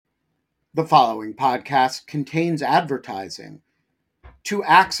The following podcast contains advertising. To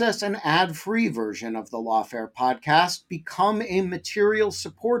access an ad-free version of the Lawfare podcast, become a material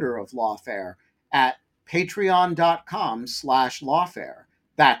supporter of Lawfare at patreon.com/lawfare.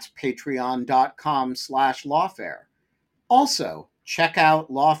 That's patreon.com/lawfare. Also, check out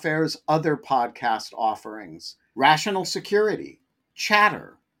Lawfare's other podcast offerings: Rational Security,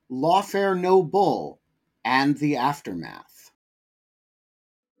 Chatter, Lawfare No Bull, and The Aftermath.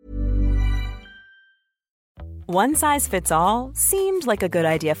 One size fits all seemed like a good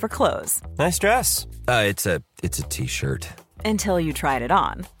idea for clothes. Nice dress. It's a t-shirt. Until you tried it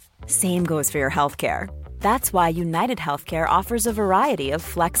on. Same goes for your healthcare. That's why United Healthcare offers a variety of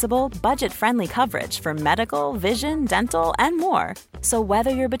flexible, budget-friendly coverage for medical, vision, dental, and more. So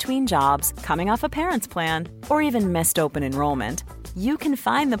whether you're between jobs, coming off a parent's plan, or even missed open enrollment, you can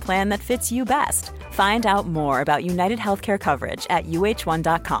find the plan that fits you best. Find out more about United Healthcare coverage at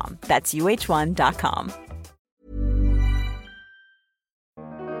uh1.com. That's uh1.com.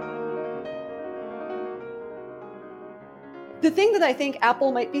 The thing that I think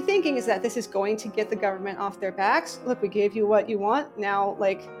Apple might be thinking is that this is going to get the government off their backs. Look, we gave you what you want. Now,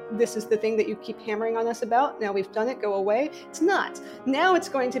 this is the thing that you keep hammering on us about. Now we've done it, go away. It's not. Now it's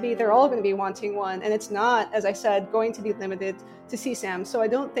going to be, they're all going to be wanting one. And it's not, as I said, going to be limited to CSAM. So I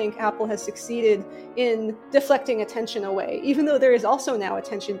don't think Apple has succeeded in deflecting attention away, even though there is also now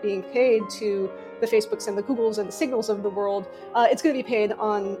attention being paid to the Facebooks and the Googles and the Signals of the world. It's going to be paid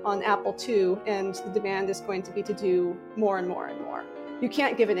on Apple too, and the demand is going to be to do more and more and more. You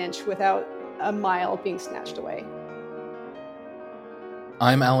can't give an inch without a mile being snatched away.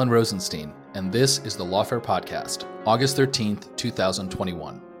 I'm Alan Rosenstein, and this is the Lawfare Podcast, August 13th,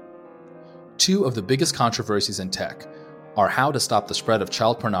 2021. Two of the biggest controversies in tech are how to stop the spread of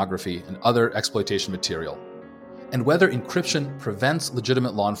child pornography and other exploitation material, and whether encryption prevents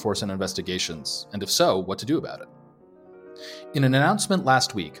legitimate law enforcement investigations, and if so, what to do about it. In an announcement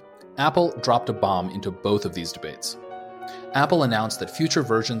last week, Apple dropped a bomb into both of these debates. Apple announced that future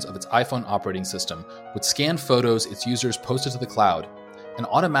versions of its iPhone operating system would scan photos its users posted to the cloud and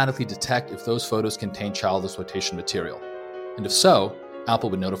automatically detect if those photos contain child exploitation material. And if so, Apple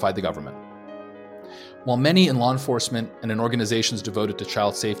would notify the government. While many in law enforcement and in organizations devoted to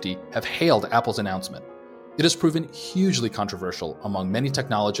child safety have hailed Apple's announcement, it has proven hugely controversial among many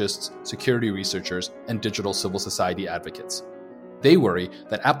technologists, security researchers, and digital civil society advocates. They worry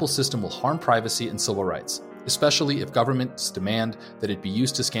that Apple's system will harm privacy and civil rights, especially if governments demand that it be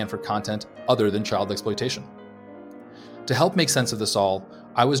used to scan for content other than child exploitation. To help make sense of this all,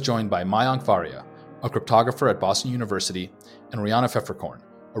 I was joined by Mayank Varia, a cryptographer at Boston University, and Riana Pfefferkorn,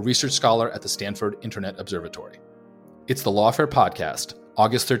 a research scholar at the Stanford Internet Observatory. It's the Lawfare Podcast,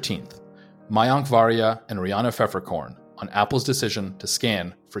 August 13th. Mayank Varia and Riana Pfefferkorn on Apple's decision to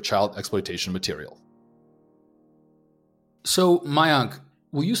scan for child exploitation material. So, Mayank,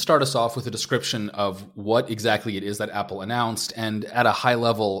 will you start us off with a description of what exactly it is that Apple announced, and at a high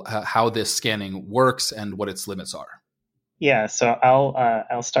level, how this scanning works and what its limits are? Yeah, so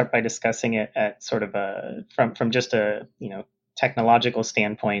I'll start by discussing it at sort of from just a technological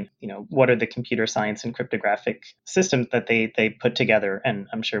standpoint. What are the computer science and cryptographic systems that they put together, and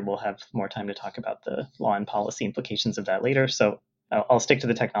I'm sure we'll have more time to talk about the law and policy implications of that later. So I'll stick to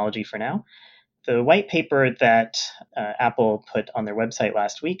the technology for now. The white paper that Apple put on their website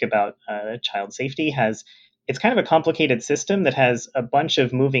last week about child safety it's kind of a complicated system that has a bunch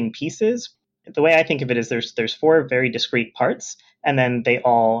of moving pieces. The way I think of it is there's four very discrete parts, and then they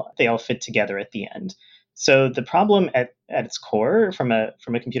all fit together at the end. So the problem at its core, from a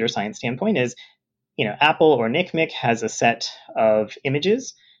computer science standpoint, is Apple or NCMEC has a set of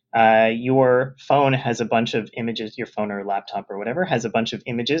images. Your phone has a bunch of images. Your phone or laptop or whatever has a bunch of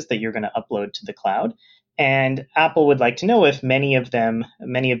images that you're going to upload to the cloud. And Apple would like to know if many of the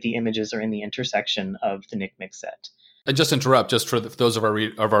images are in the intersection of the NCMEC set. And just interrupt, just for those of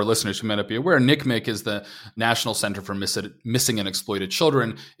our listeners who may not be aware, NCMEC is the National Center for Missing and Exploited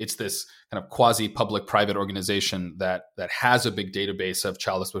Children. It's this kind of quasi-public-private organization that has a big database of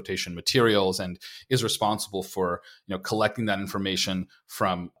child exploitation materials and is responsible for collecting that information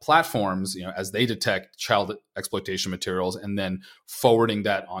from platforms as they detect child exploitation materials and then forwarding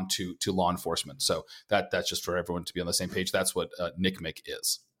that onto law enforcement. So that's just for everyone to be on the same page. That's what NCMEC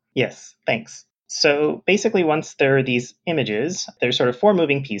is. Yes, thanks. So basically, once there are these images, there's sort of four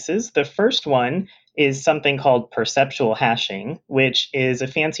moving pieces. The first one is something called perceptual hashing, which is a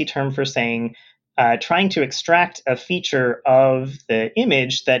fancy term for saying trying to extract a feature of the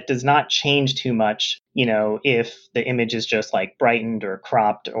image that does not change too much, if the image is just like brightened or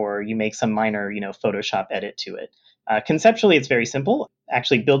cropped or you make some minor, Photoshop edit to it. Conceptually, it's very simple.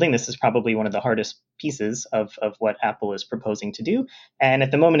 Actually, building this is probably one of the hardest pieces of what Apple is proposing to do. And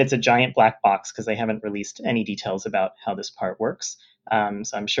at the moment, it's a giant black box because they haven't released any details about how this part works.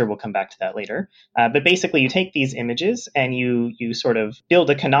 So I'm sure we'll come back to that later. But basically, you take these images and you sort of build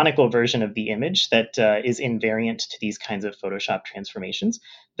a canonical version of the image that is invariant to these kinds of Photoshop transformations.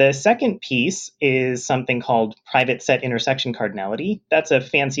 The second piece is something called private set intersection cardinality. That's a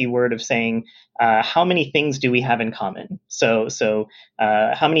fancy word of saying how many things do we have in common? So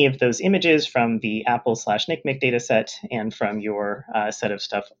how many of those images from the Apple/NCMEC data set and from your set of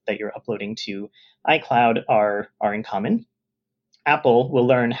stuff that you're uploading to iCloud are in common? Apple will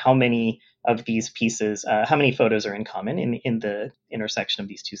learn how many of these pieces, how many photos are in common in the intersection of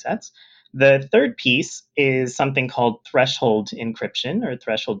these two sets. The third piece is something called threshold encryption or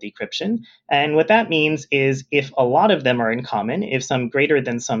threshold decryption. And what that means is if a lot of them are in common, if some greater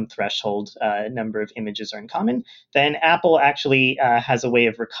than some threshold number of images are in common, then Apple actually has a way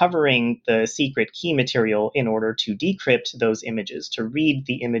of recovering the secret key material in order to decrypt those images, to read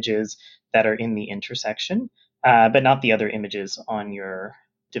the images that are in the intersection, but not the other images on your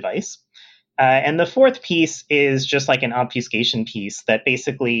device. And the fourth piece is just like an obfuscation piece that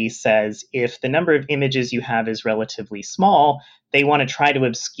basically says if the number of images you have is relatively small, they want to try to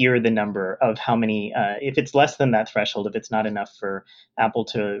obscure the number of how many, if it's less than that threshold, if it's not enough for Apple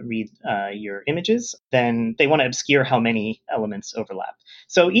to read your images, then they want to obscure how many elements overlap.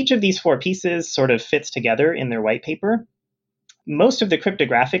 So each of these four pieces sort of fits together in their white paper. Most of the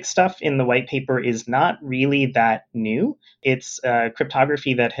cryptographic stuff in the white paper is not really that new. It's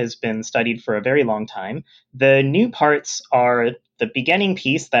cryptography that has been studied for a very long time. The new parts are the beginning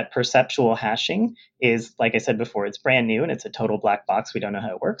piece, that perceptual hashing is, like I said before, it's brand new and it's a total black box. We don't know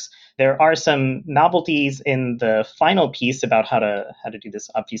how it works. There are some novelties in the final piece about how to do this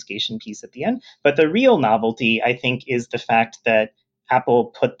obfuscation piece at the end. But the real novelty, I think, is the fact that Apple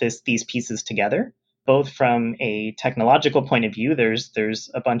put these pieces together. Both from a technological point of view,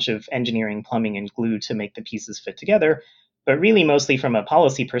 there's a bunch of engineering, plumbing, and glue to make the pieces fit together, but really mostly from a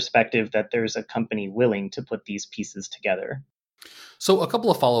policy perspective that there's a company willing to put these pieces together. So a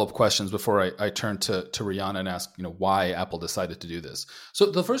couple of follow-up questions before I turn to Riana and ask why Apple decided to do this. So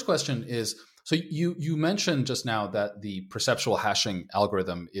the first question is, so you mentioned just now that the perceptual hashing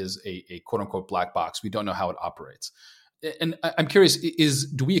algorithm is a quote-unquote black box. We don't know how it operates. And I'm curious,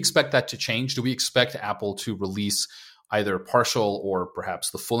 do we expect that to change? Do we expect Apple to release either partial or perhaps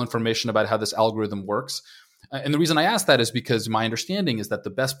the full information about how this algorithm works? And the reason I ask that is because my understanding is that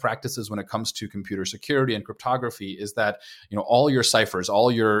the best practices when it comes to computer security and cryptography is that all your ciphers,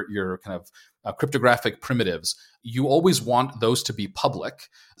 all your kind of cryptographic primitives, you always want those to be public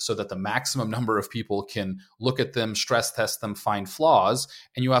so that the maximum number of people can look at them, stress test them, find flaws,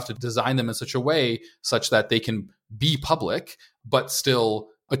 and you have to design them in such a way such that they can be public, but still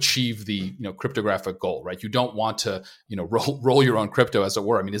achieve the cryptographic goal, right? You don't want to roll your own crypto, as it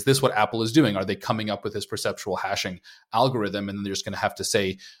were. I mean, is this what Apple is doing? Are they coming up with this perceptual hashing algorithm, and then they're just going to have to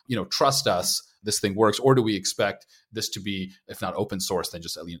say, trust us, this thing works, or do we expect this to be, if not open source, then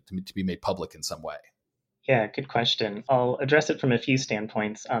just to be made public in some way? Yeah, good question. I'll address it from a few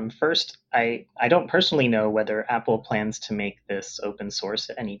standpoints. First, I don't personally know whether Apple plans to make this open source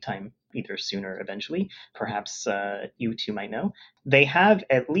at any time, either soon or eventually. Perhaps you two might know. They have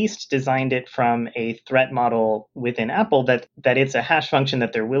at least designed it from a threat model within Apple that it's a hash function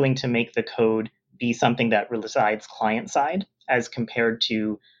that they're willing to make the code be something that resides client-side as compared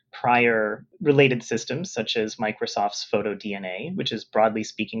to prior related systems such as Microsoft's PhotoDNA, which is broadly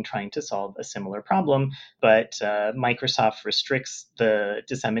speaking trying to solve a similar problem, but Microsoft restricts the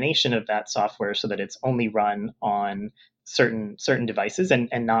dissemination of that software so that it's only run on certain devices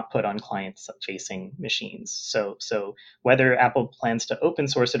and not put on client-facing machines. So whether Apple plans to open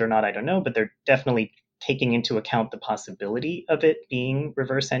source it or not, I don't know, but they're definitely taking into account the possibility of it being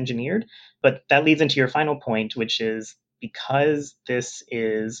reverse engineered. But that leads into your final point, which is because this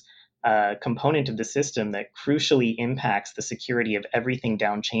is a component of the system that crucially impacts the security of everything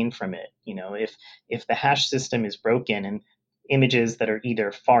downchain from it. If the hash system is broken and images that are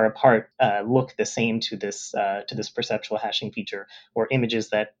either far apart look the same to this perceptual hashing feature, or images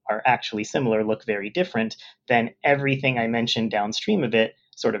that are actually similar look very different, then everything I mentioned downstream of it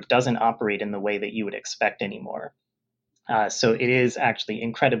sort of doesn't operate in the way that you would expect anymore. So it is actually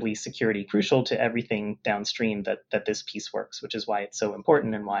incredibly security crucial to everything downstream that this piece works, which is why it's so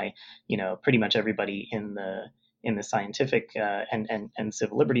important and why pretty much everybody in the scientific and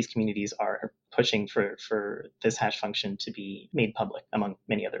civil liberties communities are pushing for this hash function to be made public, among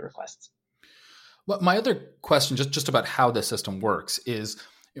many other requests. Well, my other question, just about how the system works, is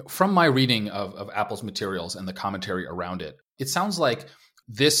From my reading of Apple's materials and the commentary around it, it sounds like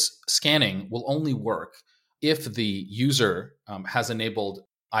this scanning will only work if the user has enabled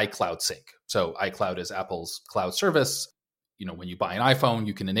iCloud sync. So iCloud is Apple's cloud service. When you buy an iPhone,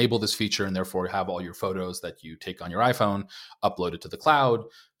 you can enable this feature and therefore have all your photos that you take on your iPhone uploaded to the cloud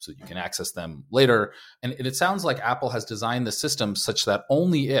so you can access them later. And it sounds like Apple has designed the system such that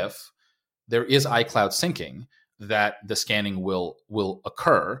only if there is iCloud syncing that the scanning will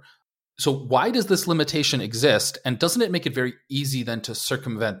occur. So why does this limitation exist? And doesn't it make it very easy then to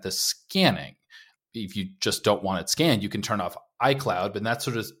circumvent the scanning? If you just don't want it scanned, you can turn off iCloud, but that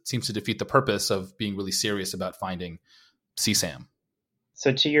sort of seems to defeat the purpose of being really serious about finding CSAM.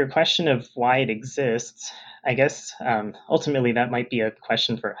 So to your question of why it exists, I guess ultimately that might be a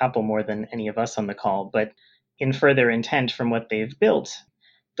question for Apple more than any of us on the call. But in further intent from what they've built,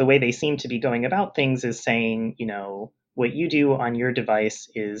 the way they seem to be going about things is saying, what you do on your device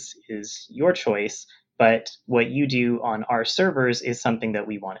is your choice, but what you do on our servers is something that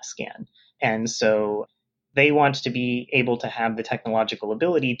we want to scan. And so they want to be able to have the technological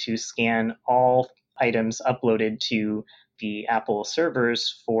ability to scan all items uploaded to the Apple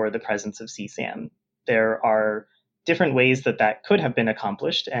servers for the presence of CSAM. There are different ways that could have been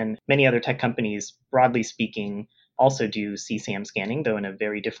accomplished, and many other tech companies, broadly speaking, also do CSAM scanning, though in a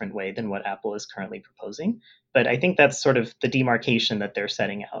very different way than what Apple is currently proposing. But I think that's sort of the demarcation that they're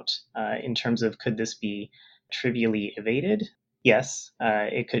setting out in terms of, could this be trivially evaded? Yes,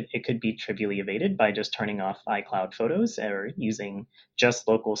 it could be trivially evaded by just turning off iCloud photos or using just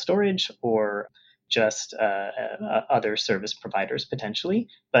local storage or just other service providers potentially.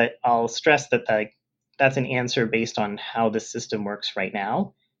 But I'll stress that that's an answer based on how the system works right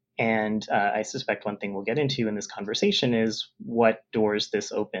now. And I suspect one thing we'll get into in this conversation is what doors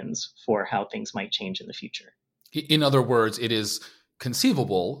this opens for how things might change in the future. In other words, it is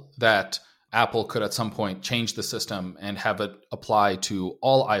conceivable that Apple could at some point change the system and have it apply to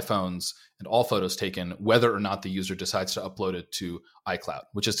all iPhones and all photos taken, whether or not the user decides to upload it to iCloud,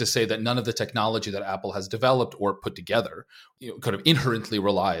 which is to say that none of the technology that Apple has developed or put together kind of inherently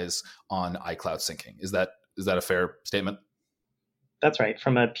relies on iCloud syncing. Is that a fair statement? That's right.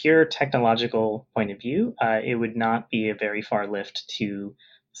 From a pure technological point of view, it would not be a very far lift to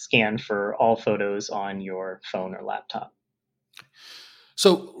scan for all photos on your phone or laptop.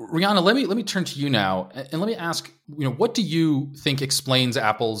 So, Riana, let me turn to you now, and let me ask, what do you think explains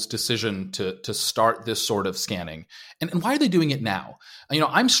Apple's decision to start this sort of scanning, and why are they doing it now?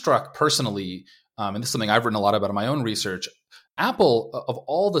 I'm struck personally, and this is something I've written a lot about in my own research. Apple, of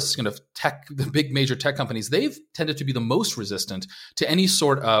all the kind of tech, the big major tech companies, they've tended to be the most resistant to any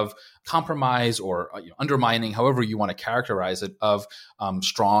sort of compromise or undermining, however you want to characterize it, of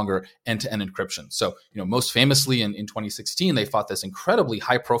strong or end-to-end encryption. So, most famously in 2016, they fought this incredibly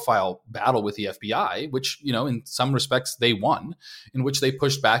high-profile battle with the FBI, which, in some respects they won, in which they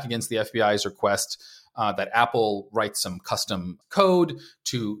pushed back against the FBI's request that Apple write some custom code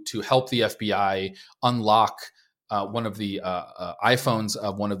to help the FBI unlock one of the iPhones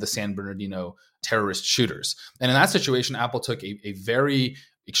of one of the San Bernardino terrorist shooters. And in that situation, Apple took a very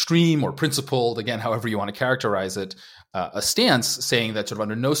extreme or principled, again, however you want to characterize it, a stance saying that sort of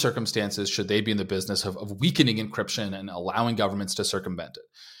under no circumstances should they be in the business of weakening encryption and allowing governments to circumvent it.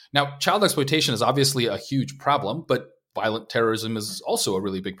 Now, child exploitation is obviously a huge problem, but violent terrorism is also a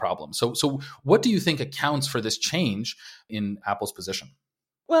really big problem. So what do you think accounts for this change in Apple's position?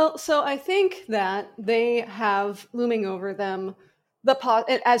 Well, so I think that they have looming over them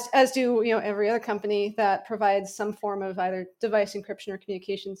as do every other company that provides some form of either device encryption or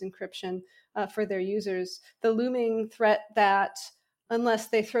communications encryption for their users. The looming threat that unless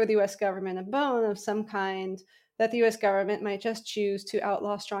they throw the U.S. government a bone of some kind, that the U.S. government might just choose to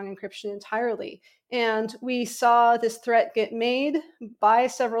outlaw strong encryption entirely. And we saw this threat get made by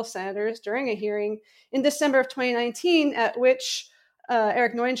several senators during a hearing in December of 2019, at which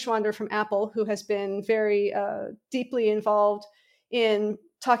Eric Neuenschwander from Apple, who has been very deeply involved in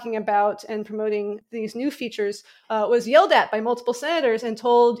talking about and promoting these new features, was yelled at by multiple senators and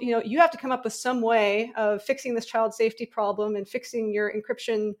told, you have to come up with some way of fixing this child safety problem and fixing your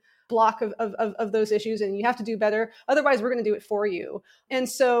encryption block of those issues, and you have to do better. Otherwise, we're going to do it for you. And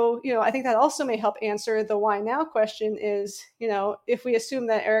so, I think that also may help answer the why now question is, if we assume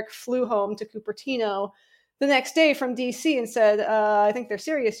that Eric flew home to Cupertino the next day from DC and said, I think they're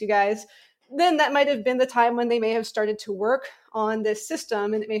serious, you guys, then that might have been the time when they may have started to work on this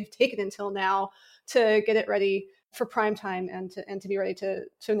system, and it may have taken until now to get it ready for prime time and to be ready to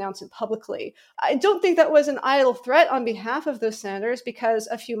announce it publicly. I don't think that was an idle threat on behalf of those senators, because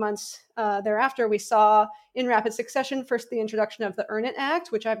a few months thereafter, we saw in rapid succession, first the introduction of the Earn It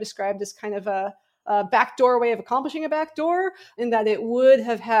Act, which I've described as kind of a backdoor way of accomplishing a backdoor, in that it would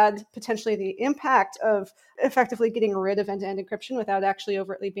have had potentially the impact of effectively getting rid of end-to-end encryption without actually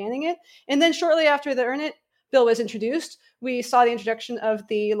overtly banning it. And then shortly after the Earn It bill was introduced, we saw the introduction of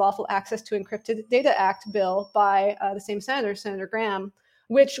the Lawful Access to Encrypted Data Act bill by the same senator, Senator Graham,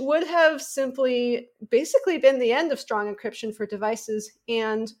 which would have simply basically been the end of strong encryption for devices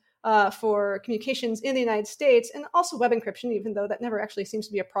and for communications in the United States, and also web encryption, even though that never actually seems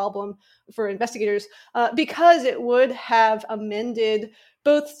to be a problem for investigators, because it would have amended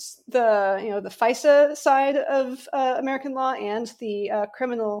both the FISA side of American law and the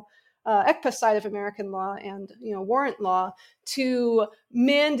criminal ECPA side of American law and warrant law, to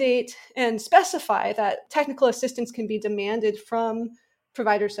mandate and specify that technical assistance can be demanded from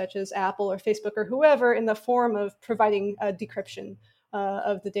providers such as Apple or Facebook or whoever in the form of providing decryption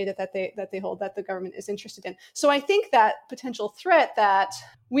of the data that they hold, that the government is interested in. So I think that potential threat that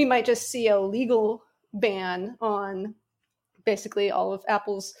we might just see a legal ban on basically all of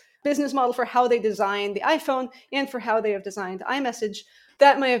Apple's business model for how they design the iPhone and for how they have designed iMessage,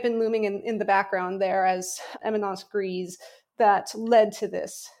 that might have been looming in the background there as eminence grise that led to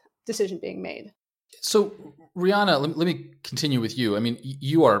this decision being made. So, Riana, let me continue with you. I mean,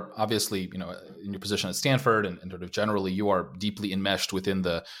 you are obviously, in your position at Stanford and sort of generally, you are deeply enmeshed within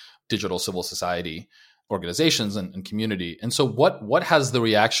the digital civil society organizations and community. And so what has the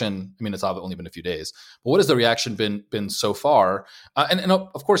reaction, I mean, it's only been a few days, but what has the reaction been so far? And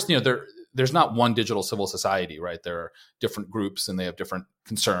of course, there's not one digital civil society, right? There are different groups and they have different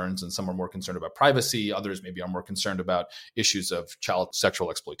concerns, and some are more concerned about privacy. Others maybe are more concerned about issues of child sexual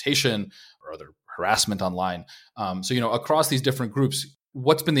exploitation or other harassment online. So, across these different groups,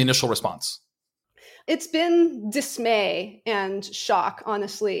 what's been the initial response? It's been dismay and shock,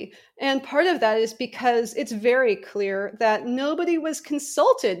 honestly. And part of that is because it's very clear that nobody was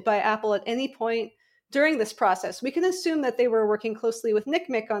consulted by Apple at any point during this process. We can assume that they were working closely with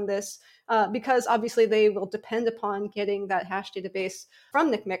NCMEC on this because obviously they will depend upon getting that hash database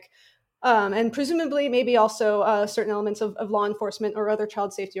from NCMEC. And presumably maybe also certain elements of law enforcement or other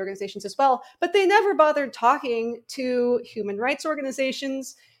child safety organizations as well. But they never bothered talking to human rights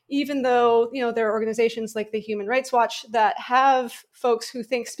organizations, even though there are organizations like the Human Rights Watch that have folks who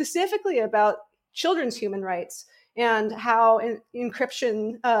think specifically about children's human rights and how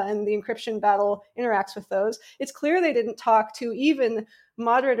encryption and the encryption battle interacts with those. It's clear they didn't talk to even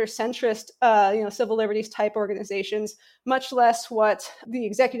moderate or centrist, civil liberties type organizations, much less what the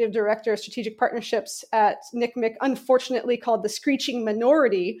executive director of strategic partnerships at NCMEC unfortunately called the screeching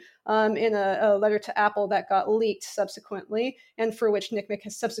minority in a letter to Apple that got leaked subsequently, and for which NCMEC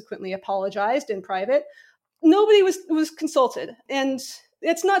has subsequently apologized in private. Nobody was consulted. And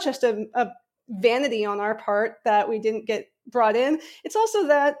it's not just a vanity on our part that we didn't get brought in. It's also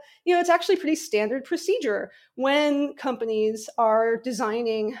that, it's actually pretty standard procedure when companies are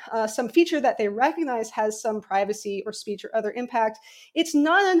designing some feature that they recognize has some privacy or speech or other impact. It's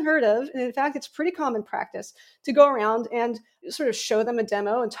not unheard of, and in fact, it's pretty common practice to go around and sort of show them a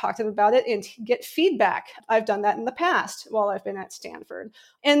demo and talk to them about it and get feedback. I've done that in the past while I've been at Stanford.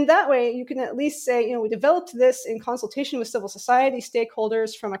 And that way you can at least say, we developed this in consultation with civil society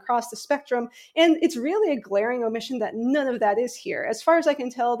stakeholders from across the spectrum. And it's really a glaring omission that none of that is here. As far as I can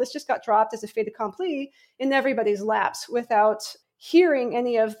tell, this just got dropped as a fait accompli in everybody's laps without hearing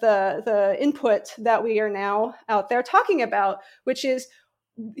any of the input that we are now out there talking about, which is,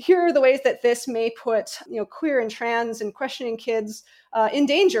 here are the ways that this may put queer and trans and questioning kids in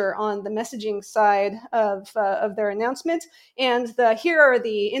danger on the messaging side of their announcement, and here are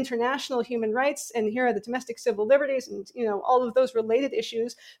the international human rights, and here are the domestic civil liberties, and all of those related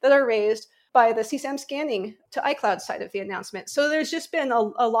issues that are raised by the CSAM scanning to iCloud side of the announcement. So there's just been a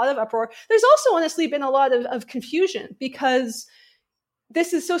lot of uproar. There's also honestly been a lot of confusion, because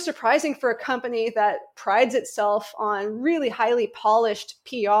this is so surprising for a company that prides itself on really highly polished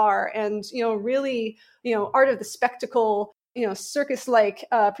PR and, really, art of the spectacle, circus-like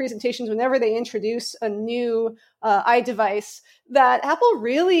presentations whenever they introduce a new iDevice, that Apple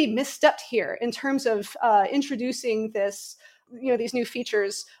really misstepped here in terms of introducing this, these new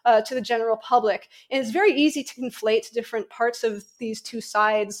features to the general public. And it's very easy to conflate different parts of these two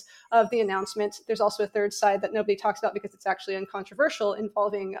sides of the announcement. There's also a third side that nobody talks about because it's actually uncontroversial,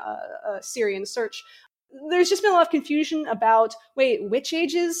 involving Syrian search. There's just been a lot of confusion about, which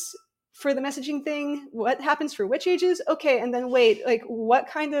ages for the messaging thing, what happens for which ages? Okay, and then wait, like what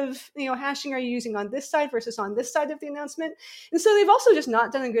kind of hashing are you using on this side versus on this side of the announcement? And so they've also just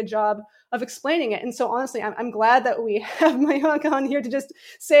not done a good job of explaining it. And so honestly, I'm glad that we have Mayank on here to just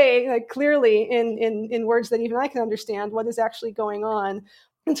say like clearly in words that even I can understand what is actually going on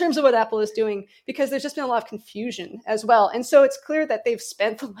in terms of what Apple is doing, because there's just been a lot of confusion as well. And so it's clear that they've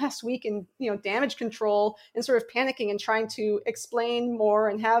spent the last week in damage control and sort of panicking and trying to explain more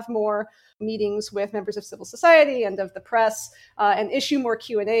and have more meetings with members of civil society and of the press and issue more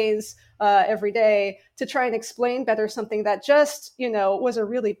Q&As every day to try and explain better something that just, was a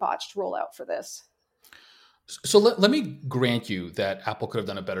really botched rollout for this. So let me grant you that Apple could have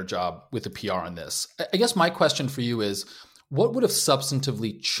done a better job with the PR on this. I guess my question for you is, what would have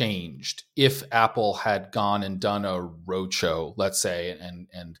substantively changed if Apple had gone and done a roadshow, let's say,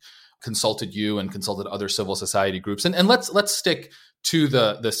 and consulted you and consulted other civil society groups? And let's stick to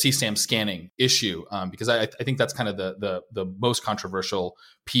the CSAM scanning issue, because I think that's kind of the most controversial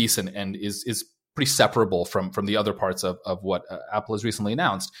piece and is pretty separable from the other parts of what Apple has recently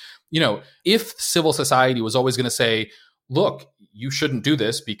announced. If civil society was always going to say, look, you shouldn't do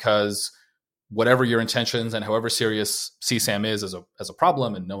this because whatever your intentions and however serious CSAM is as a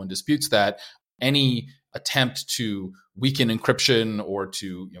problem, and no one disputes that, any attempt to weaken encryption or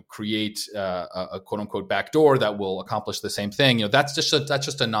to create a quote unquote backdoor that will accomplish the same thing, that's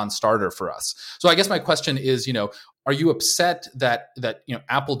just a non-starter for us. So I guess my question is, are you upset that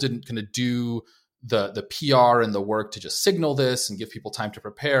Apple didn't kind of do the PR and the work to just signal this and give people time to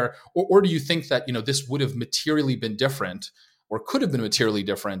prepare, or do you think that this would have materially been different, or could have been materially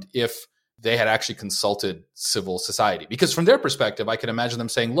different if they had actually consulted civil society? Because from their perspective, I can imagine them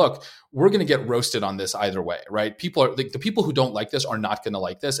saying, look, we're going to get roasted on this either way, right? The people who don't like this are not going to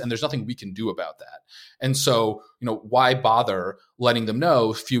like this, and there's nothing we can do about that. And so, why bother letting them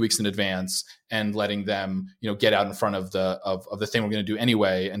know a few weeks in advance and letting them, get out in front of the thing we're going to do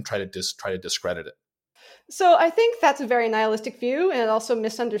anyway and try to discredit it? So I think that's a very nihilistic view, and it also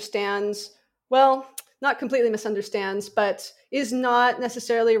misunderstands, well, not completely misunderstands, but is not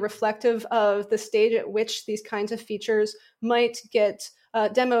necessarily reflective of the stage at which these kinds of features might get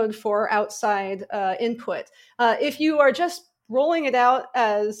demoed for outside input. If you are just rolling it out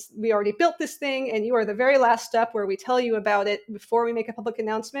as we already built this thing and you are the very last step where we tell you about it before we make a public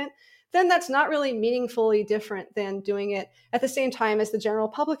announcement, then that's not really meaningfully different than doing it at the same time as the general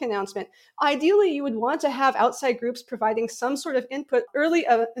public announcement. Ideally, you would want to have outside groups providing some sort of input early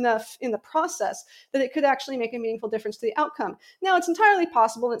enough in the process that it could actually make a meaningful difference to the outcome. Now, it's entirely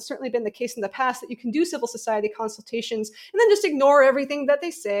possible, and it's certainly been the case in the past, that you can do civil society consultations and then just ignore everything that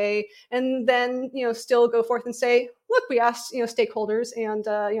they say, and then still go forth and say, look, we asked stakeholders, and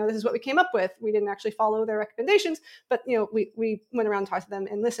this is what we came up with. We didn't actually follow their recommendations, but we went around and talked to them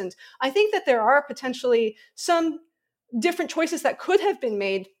and listened. I think that there are potentially some different choices that could have been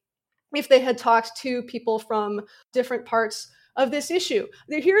made if they had talked to people from different parts of this issue.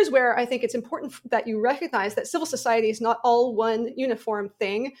 Here's where I think it's important that you recognize that civil society is not all one uniform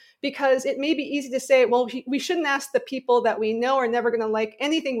thing, because it may be easy to say, well, we shouldn't ask the people that we know are never going to like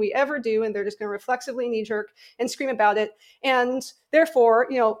anything we ever do, and they're just going to reflexively knee-jerk and scream about it. And therefore,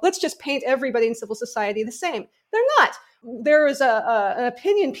 let's just paint everybody in civil society the same. They're not. There was an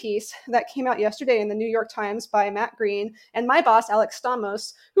opinion piece that came out yesterday in the New York Times by Matt Green and my boss, Alex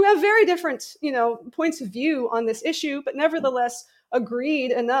Stamos, who have very different, points of view on this issue, but nevertheless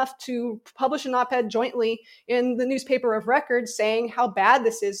agreed enough to publish an op-ed jointly in the newspaper of record saying how bad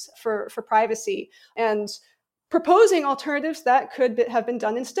this is for privacy and proposing alternatives that could have been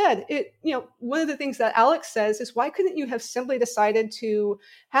done instead. One of the things that Alex says is, why couldn't you have simply decided to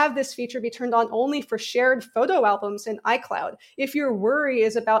have this feature be turned on only for shared photo albums in iCloud? If your worry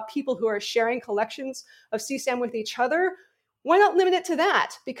is about people who are sharing collections of CSAM with each other, why not limit it to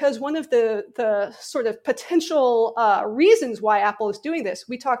that? Because one of the sort of potential reasons why Apple is doing this,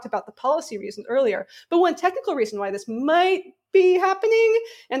 we talked about the policy reasons earlier, but one technical reason why this might be happening,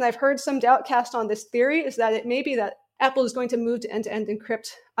 and I've heard some doubt cast on this theory, is that it may be that Apple is going to move to end-to-end encrypt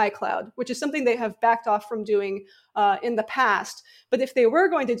iCloud, which is something they have backed off from doing in the past. But if they were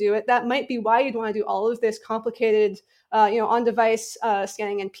going to do it, that might be why you'd want to do all of this complicated on-device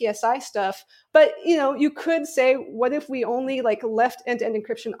scanning and PSI stuff. But, you could say, what if we only left end-to-end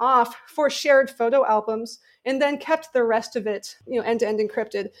encryption off for shared photo albums and then kept the rest of it, end-to-end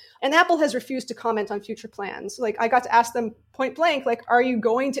encrypted? And Apple has refused to comment on future plans. I got to ask them point blank, are you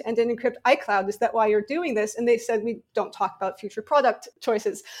going to end-to-end encrypt iCloud? Is that why you're doing this? And they said, we don't talk about future product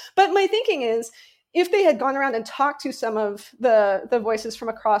choices. But my thinking is, if they had gone around and talked to some of the voices from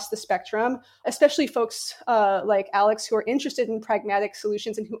across the spectrum, especially folks like Alex who are interested in pragmatic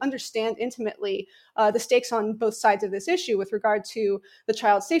solutions and who understand intimately the stakes on both sides of this issue with regard to the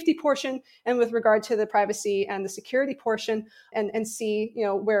child safety portion and with regard to the privacy and the security portion, and see,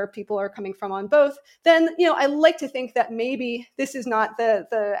 where people are coming from on both, then, I like to think that maybe this is not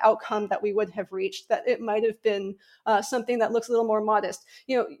the outcome that we would have reached, that it might have been something that looks a little more modest.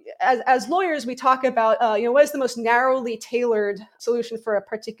 As lawyers, we talk about, what is the most narrowly tailored solution for a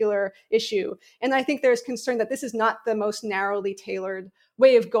particular issue. And I think there's concern that this is not the most narrowly tailored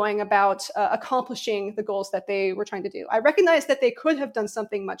way of going about accomplishing the goals that they were trying to do. I recognize that they could have done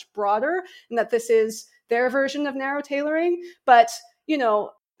something much broader and that this is their version of narrow tailoring, but,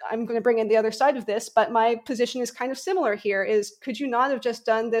 I'm going to bring in the other side of this, but my position is kind of similar here is, could you not have just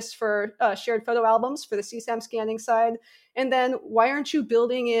done this for shared photo albums for the CSAM scanning side? And then why aren't you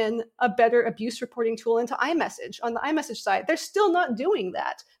building in a better abuse reporting tool into iMessage on the iMessage side? They're still not doing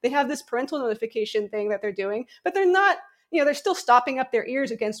that. They have this parental notification thing that they're doing, but they're not, they're still stopping up their ears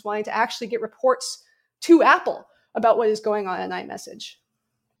against wanting to actually get reports to Apple about what is going on in iMessage.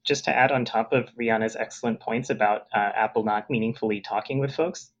 Just to add on top of Riana's excellent points about Apple not meaningfully talking with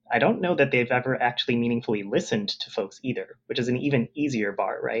folks, I don't know that they've ever actually meaningfully listened to folks either, which is an even easier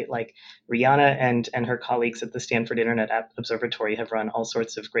bar, right? Like Riana and her colleagues at the Stanford Internet Observatory have run all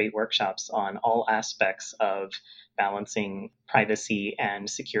sorts of great workshops on all aspects of balancing privacy and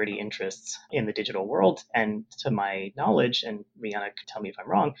security interests in the digital world. And to my knowledge, and Riana could tell me if I'm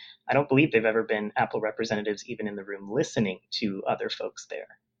wrong, I don't believe they've ever been Apple representatives even in the room listening to other folks there.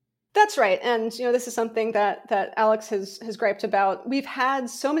 That's right. And, this is something that Alex has griped about. We've had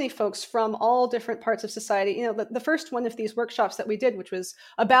so many folks from all different parts of society. The first one of these workshops that we did, which was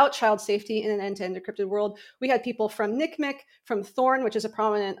about child safety in an end-to-end encrypted world, we had people from NCMEC, from Thorn, which is a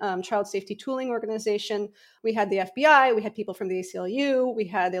prominent child safety tooling organization. We had the FBI, we had people from the ACLU, we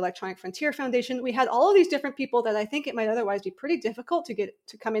had the Electronic Frontier Foundation. We had all of these different people that I think it might otherwise be pretty difficult to get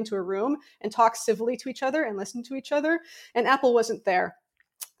to come into a room and talk civilly to each other and listen to each other. And Apple wasn't there.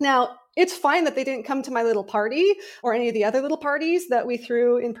 Now, it's fine that they didn't come to my little party or any of the other little parties that we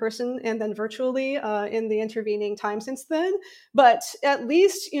threw in person and then virtually in the intervening time since then. But at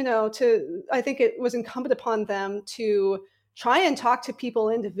least, I think it was incumbent upon them to try and talk to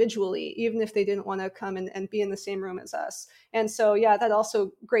people individually, even if they didn't want to come and be in the same room as us. And so, yeah, that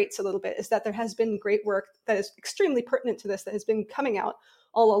also grates a little bit, is that there has been great work that is extremely pertinent to this that has been coming out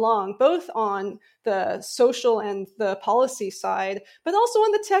all along, both on the social and the policy side, but also on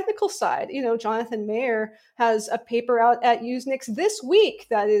the technical side. Jonathan Mayer has a paper out at Usenix this week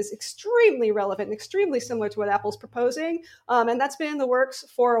that is extremely relevant and extremely similar to what Apple's proposing. And that's been in the works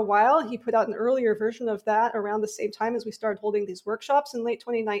for a while. He put out an earlier version of that around the same time as we started holding these workshops in late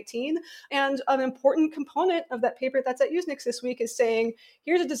 2019. And an important component of that paper that's at Usenix this week is saying,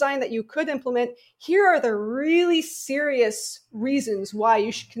 here's a design that you could implement. Here are the really serious reasons why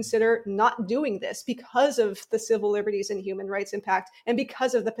you should consider not doing this, because of the civil liberties and human rights impact, and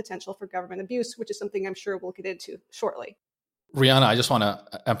because of the potential for government abuse, which is something I'm sure we'll get into shortly. Riana, I just want to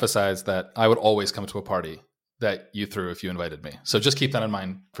emphasize that I would always come to a party that you threw if you invited me. So just keep that in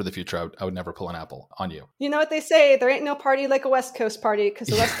mind for the future. I would never pull an Apple on you. You know what they say, there ain't no party like a West Coast party, because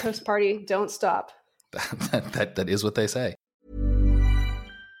the West Coast party don't stop. That is what they say.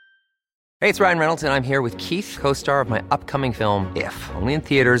 Hey, it's Ryan Reynolds, and I'm here with Keith, co-star of my upcoming film, If, only in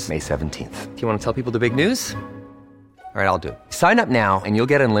theaters May 17th. Do you want to tell people the big news? All right, I'll do it. Sign up now and you'll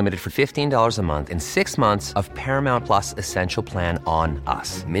get unlimited for $15 a month and 6 months of Paramount Plus Essential Plan on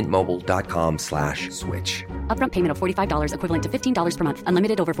us. MintMobile.com/switch. Upfront payment of $45 equivalent to $15 per month.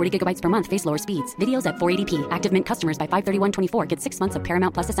 Unlimited over 40 gigabytes per month. Face lower speeds. Videos at 480p. Active Mint customers by 531.24 get 6 months of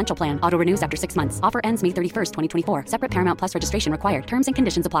Paramount Plus Essential Plan. Auto renews after 6 months. Offer ends May 31st, 2024. Separate Paramount Plus registration required. Terms and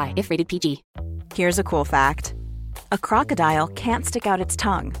conditions apply if rated PG. Here's a cool fact. A crocodile can't stick out its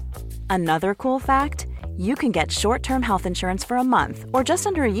tongue. Another cool fact, you can get short-term health insurance for a month or just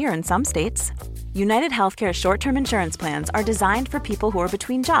under a year in some states. United Healthcare short-term insurance plans are designed for people who are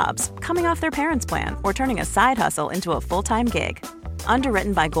between jobs, coming off their parents' plan, or turning a side hustle into a full-time gig.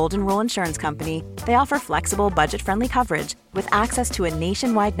 Underwritten by Golden Rule Insurance Company, they offer flexible, budget-friendly coverage with access to a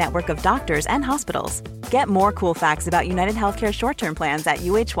nationwide network of doctors and hospitals. Get more cool facts about United Healthcare short-term plans at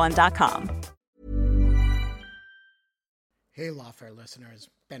uh1.com. Hey, Lawfare listeners,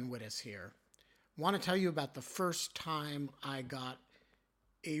 Ben Wittes here. Want to tell you about the first time I got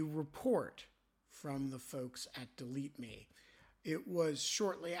a report from the folks at Delete Me. It was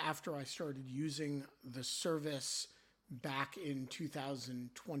shortly after I started using the service back in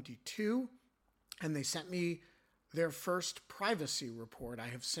 2022, and they sent me their first privacy report. I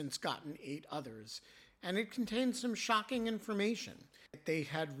have since gotten 8 others, and it contained some shocking information. They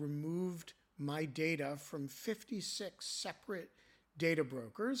had removed my data from 56 separate data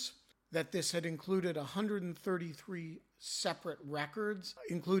brokers, that this had included 133 separate records,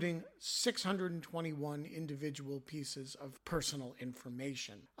 including 621 individual pieces of personal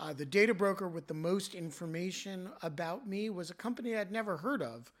information. The data broker with the most information about me was a company I'd never heard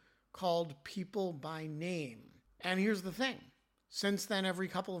of called People by Name. And here's the thing. Since then, every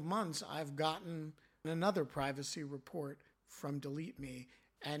couple of months, I've gotten another privacy report from Delete Me,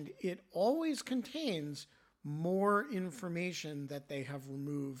 and it always contains more information that they have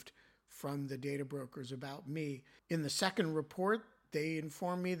removed from the data brokers about me. In the second report, they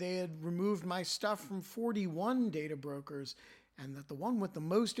informed me they had removed my stuff from 41 data brokers, and that the one with the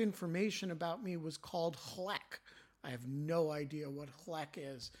most information about me was called HLEC. I have no idea what HLEC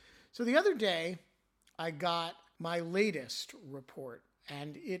is. So the other day, I got my latest report,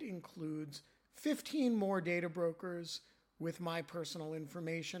 and it includes 15 more data brokers with my personal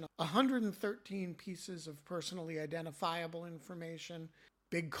information, 113 pieces of personally identifiable information.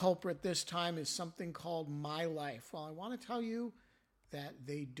 Big culprit this time is something called My Life. Well, I want to tell you that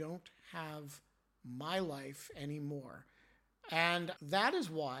they don't have My Life anymore. And that is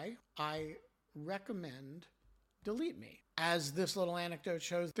why I recommend Delete Me. As this little anecdote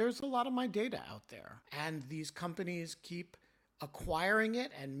shows, there's a lot of my data out there, and these companies keep acquiring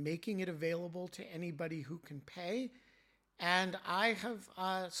it and making it available to anybody who can pay. And I have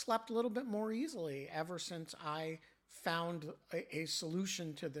slept a little bit more easily ever since I found a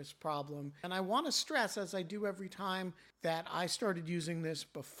solution to this problem. And I want to stress, as I do every time, that I started using this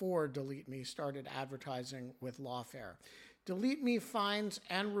before Delete Me started advertising with Lawfare. Delete Me finds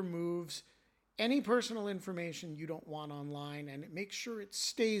and removes any personal information you don't want online, and it makes sure it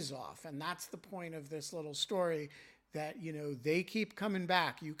stays off. And that's the point of this little story, that, they keep coming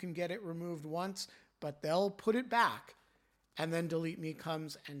back. You can get it removed once, but they'll put it back, and then Delete Me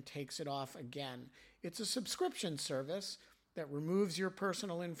comes and takes it off again. It's a subscription service that removes your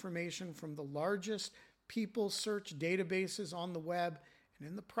personal information from the largest people search databases on the web, and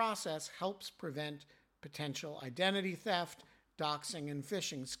in the process helps prevent potential identity theft, doxing, and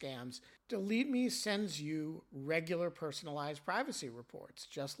phishing scams. Delete Me sends you regular personalized privacy reports,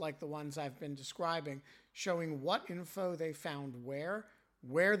 just like the ones I've been describing, showing what info they found where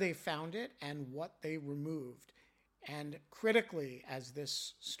they found it, and what they removed. And critically, as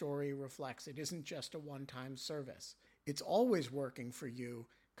this story reflects, it isn't just a one-time service. It's always working for you,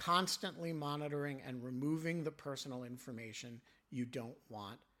 constantly monitoring and removing the personal information you don't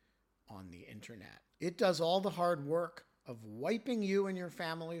want on the internet. It does all the hard work of wiping you and your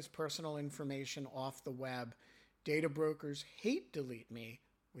family's personal information off the web. Data brokers hate Delete Me,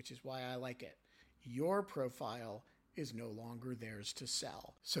 which is why I like it. Your profile is no longer theirs to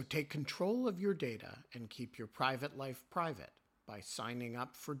sell. So take control of your data and keep your private life private by signing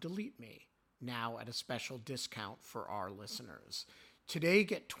up for Delete Me, now at a special discount for our listeners. Today,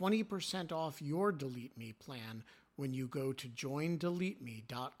 get 20% off your Delete Me plan when you go to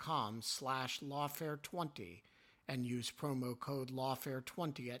joindeleteme.com/lawfare20 and use promo code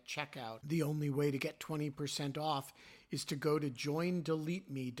lawfare20 at checkout. The only way to get 20% off is to go to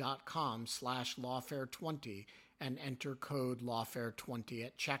joindeleteme.com/lawfare20 and enter code lawfare20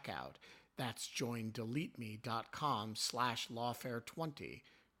 at checkout. That's joindeleteme.com/lawfare20,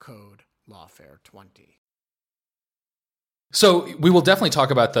 code lawfare20. So we will definitely talk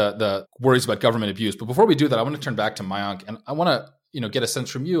about the worries about government abuse. But before we do that, I want to turn back to Mayank, and I want to get a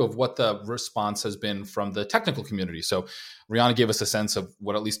sense from you of what the response has been from the technical community. So Riana gave us a sense of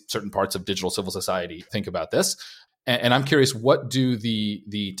what at least certain parts of digital civil society think about this. And I'm curious, what do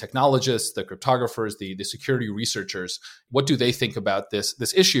the technologists, the cryptographers, the security researchers, what do they think about this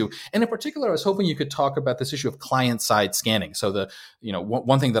issue? And in particular, I was hoping you could talk about this issue of client-side scanning. So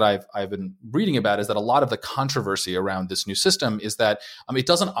one thing that I've been reading about is that a lot of the controversy around this new system is that it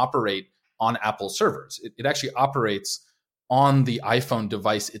doesn't operate on Apple servers. It actually operates on the iPhone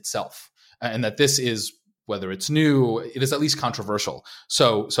device itself, and that this is, whether it's new, it is at least controversial.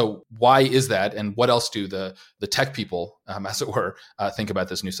 So why is that, and what else do the tech people, as it were, think about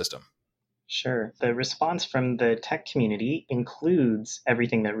this new system? Sure. The response from the tech community includes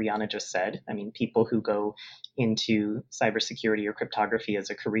everything that Riana just said. I mean, people who go into cybersecurity or cryptography as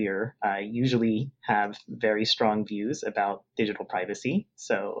a career usually have very strong views about digital privacy.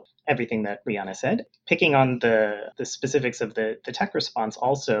 So everything that Riana said. Picking on the specifics of the tech response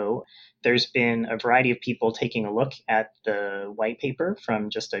also, there's been a variety of people taking a look at the white paper from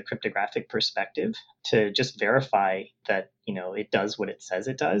just a cryptographic perspective to just verify that, it does what it says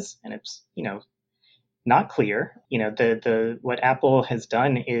it does. And it's, not clear. The what Apple has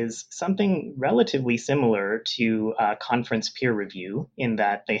done is something relatively similar to conference peer review, in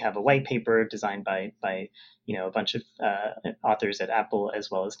that they have a white paper designed by a bunch of authors at Apple, as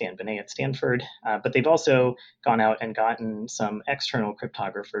well as Dan Benet at Stanford. But they've also gone out and gotten some external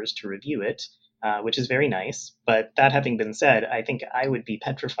cryptographers to review it, which is very nice. But that having been said, I think I would be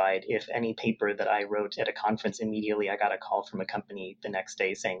petrified if any paper that I wrote at a conference, immediately I got a call from a company the next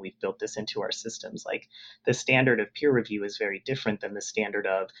day saying, we've built this into our systems. Like, the standard of peer review is very different than the standard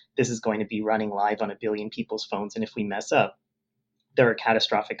of, this is going to be running live on a billion people's phones, and if we mess up, there are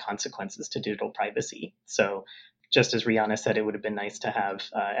catastrophic consequences to digital privacy. So just as Riana said, it would have been nice to have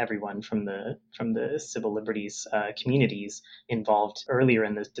everyone from the civil liberties communities involved earlier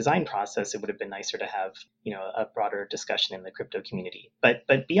in the design process. It would have been nicer to have a broader discussion in the crypto community.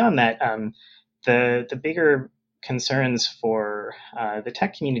 But beyond that, the bigger concerns for the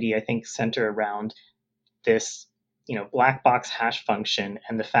tech community, I think, center around this black box hash function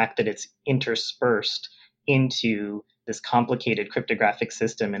and the fact that it's interspersed into this complicated cryptographic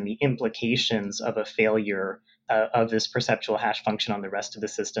system, and the implications of a failure of this perceptual hash function on the rest of the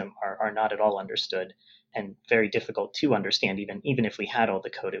system are not at all understood, and very difficult to understand. Even if we had all the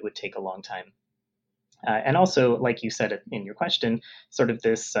code, it would take a long time. And also, like you said in your question, sort of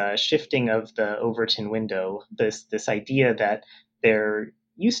this shifting of the Overton window, this idea that there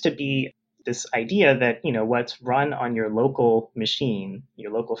used to be this idea that what's run on your local machine,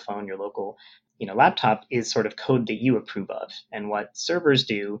 your local phone, your local laptop, is sort of code that you approve of, and what servers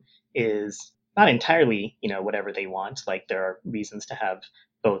do is not entirely whatever they want. Like, there are reasons to have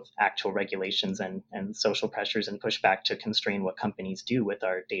both actual regulations and social pressures and pushback to constrain what companies do with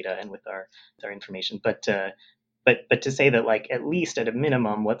our data and with our information. But to say that, like, at least at a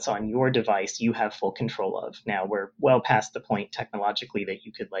minimum, what's on your device, you have full control of. Now, we're well past the point technologically that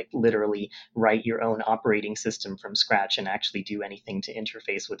you could literally write your own operating system from scratch and actually do anything to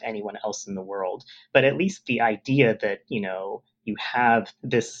interface with anyone else in the world. But at least the idea that, you have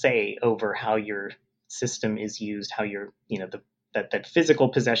this say over how your system is used, how your, that physical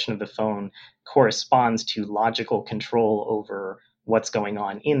possession of the phone corresponds to logical control over what's going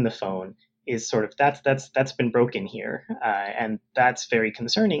on in the phone, is sort of that's been broken here, and that's very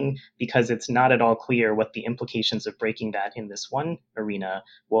concerning, because it's not at all clear what the implications of breaking that in this one arena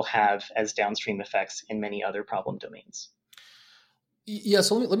will have as downstream effects in many other problem domains. Yeah,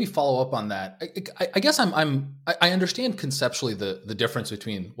 so let me follow up on that. I guess I understand conceptually the difference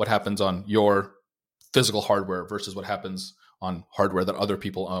between what happens on your physical hardware versus what happens on hardware that other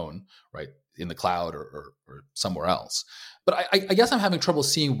people own, right, in the cloud or somewhere else. But I guess I'm having trouble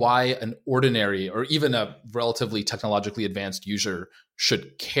seeing why an ordinary or even a relatively technologically advanced user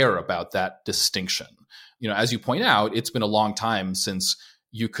should care about that distinction. As you point out, it's been a long time since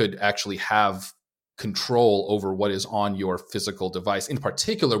you could actually have control over what is on your physical device, in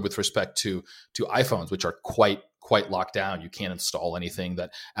particular with respect to iPhones, which are quite locked down. You can't install anything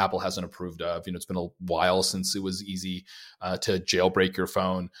that Apple hasn't approved of. It's been a while since it was easy to jailbreak your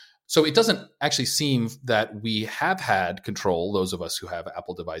phone. So it doesn't actually seem that we have had control, those of us who have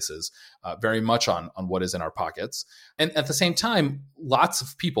Apple devices, very much on what is in our pockets. And at the same time, lots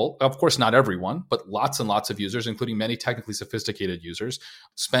of people, of course not everyone, but lots and lots of users, including many technically sophisticated users,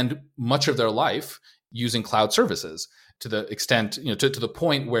 spend much of their life using cloud services, to the extent, to the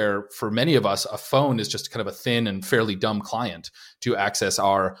point where for many of us, a phone is just kind of a thin and fairly dumb client to access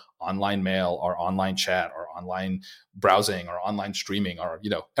our online mail, our online chat, our online browsing, our online streaming, or,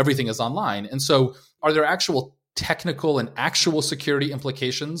 everything is online. And so are there actual technical and actual security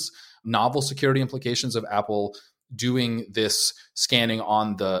implications, novel security implications of Apple doing this scanning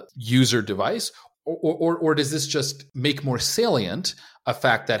on the user device? Or does this just make more salient a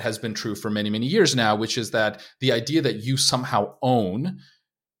fact that has been true for many, many years now, which is that the idea that you somehow own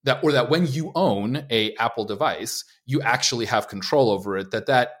that, or that when you own a Apple device, you actually have control over it,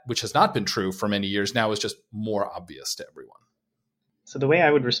 that which has not been true for many years now is just more obvious to everyone? So the way I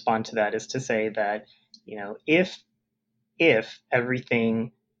would respond to that is to say that, if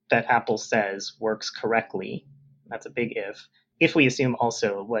everything that Apple says works correctly, that's a big if we assume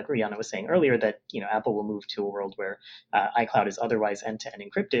also what Riana was saying earlier, that Apple will move to a world where iCloud is otherwise end-to-end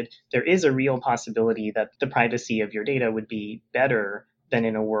encrypted, there is a real possibility that the privacy of your data would be better than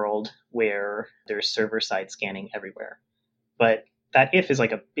in a world where there's server-side scanning everywhere. But that if is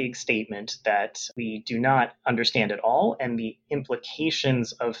like a big statement that we do not understand at all, and the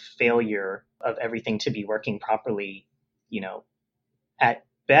implications of failure of everything to be working properly, at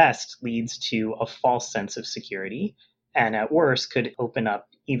best leads to a false sense of security, and at worst could open up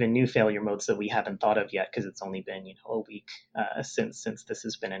even new failure modes that we haven't thought of yet, because it's only been a week since this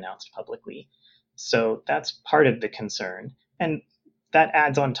has been announced publicly. So that's part of the concern. And that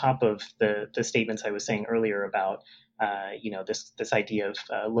adds on top of the statements I was saying earlier about this idea of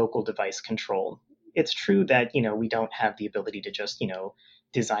local device control. It's true that we don't have the ability to just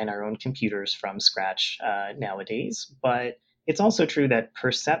design our own computers from scratch nowadays, but it's also true that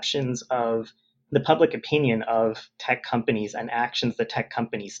perceptions of the public opinion of tech companies and actions that tech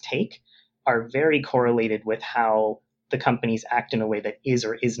companies take are very correlated with how the companies act in a way that is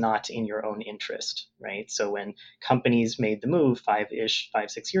or is not in your own interest, right? So when companies made the move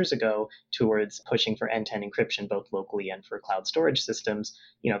 6 years ago towards pushing for end-to-end encryption, both locally and for cloud storage systems,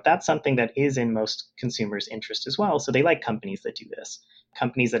 that's something that is in most consumers' interest as well. So they like companies that do this.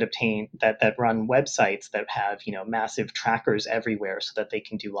 Companies that run websites that have, massive trackers everywhere so that they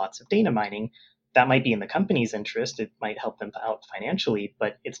can do lots of data mining. That might be in the company's interest. It might help them out financially,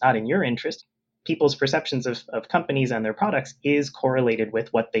 but it's not in your interest. People's perceptions of companies and their products is correlated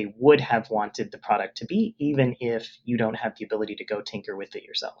with what they would have wanted the product to be, even if you don't have the ability to go tinker with it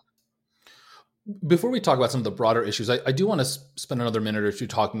yourself. Before we talk about some of the broader issues, I do want to spend another minute or two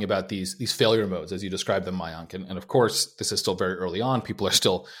talking about these failure modes, as you described them, Mayank. And of course, this is still very early on. People are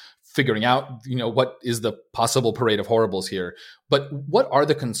still figuring out, what is the possible parade of horribles here. But what are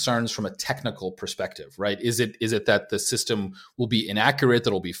the concerns from a technical perspective, right? Is it that the system will be inaccurate,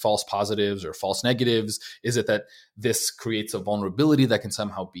 that it'll be false positives or false negatives? Is it that this creates a vulnerability that can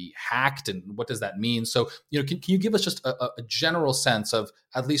somehow be hacked? And what does that mean? So, can you give us just a general sense of,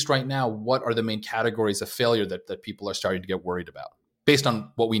 at least right now, what are the main categories of failure that people are starting to get worried about based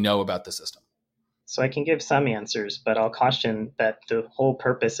on what we know about the system? So I can give some answers, but I'll caution that the whole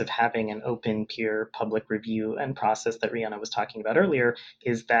purpose of having an open peer public review and process that Riana was talking about earlier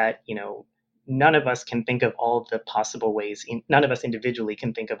is that, none of us can think of all the possible ways, none of us individually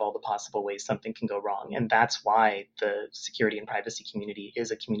can think of all the possible ways something can go wrong. And that's why the security and privacy community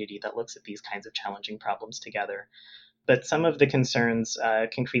is a community that looks at these kinds of challenging problems together. But some of the concerns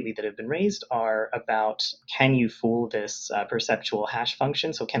concretely that have been raised are about, can you fool this perceptual hash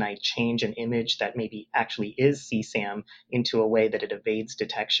function? So can I change an image that maybe actually is CSAM into a way that it evades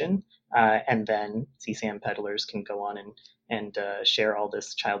detection? And then CSAM peddlers can go on and share all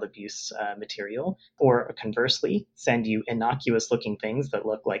this child abuse material. Or conversely, send you innocuous looking things that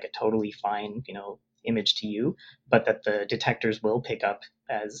look like a totally fine, image to you, but that the detectors will pick up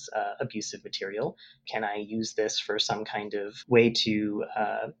as abusive material. Can I use this for some kind of way to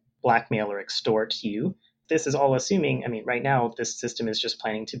blackmail or extort you? This is all assuming, right now, this system is just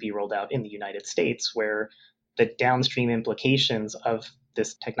planning to be rolled out in the United States, where the downstream implications of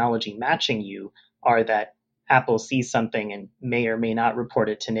this technology matching you are that Apple sees something and may or may not report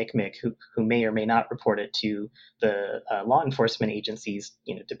it to NCMEC, who may or may not report it to the law enforcement agencies,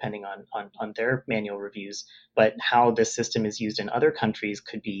 depending on their manual reviews. But how this system is used in other countries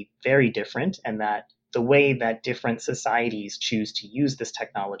could be very different, and that the way that different societies choose to use this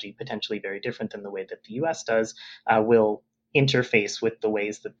technology, potentially very different than the way that the US does, will interface with the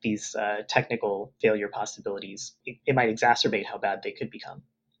ways that these technical failure possibilities, it might exacerbate how bad they could become.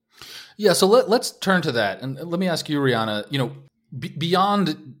 Yeah, so let's turn to that. And let me ask you, Riana,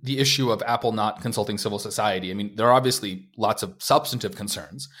 beyond the issue of Apple not consulting civil society, there are obviously lots of substantive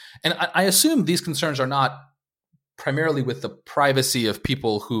concerns. And I assume these concerns are not primarily with the privacy of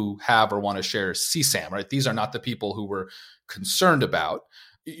people who have or want to share CSAM, right? These are not the people who we're concerned about.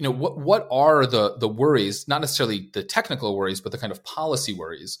 What are the worries, not necessarily the technical worries, but the kind of policy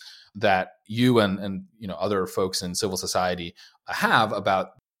worries that you and other folks in civil society have about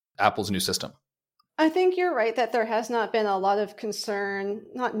Apple's new system? I think you're right that there has not been a lot of concern,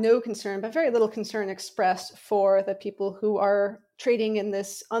 not no concern, but very little concern expressed for the people who are trading in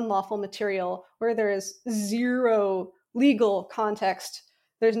this unlawful material where there is zero legal context.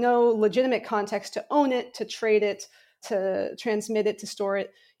 There's no legitimate context to own it, to trade it, to transmit it, to store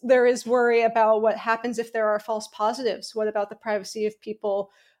it. There is worry about what happens if there are false positives. What about the privacy of people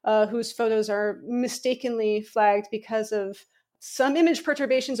whose photos are mistakenly flagged because of some image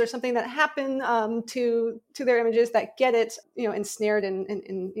perturbations or something that happen to their images that get it, ensnared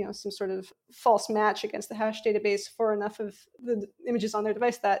in some sort of false match against the hash database for enough of the images on their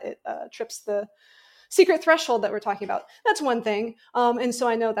device that it trips the secret threshold that we're talking about. That's one thing. And so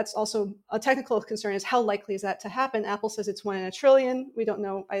I know that's also a technical concern, is how likely is that to happen? Apple says it's 1 in a trillion. We don't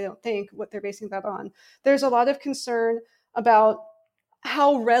know, I don't think, what they're basing that on. There's a lot of concern about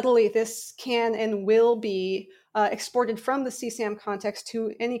how readily this can and will be exported from the CSAM context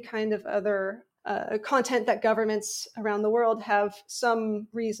to any kind of other content that governments around the world have some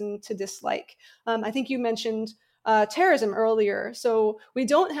reason to dislike. I think you mentioned terrorism earlier. So we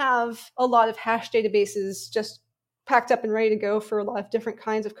don't have a lot of hash databases just packed up and ready to go for a lot of different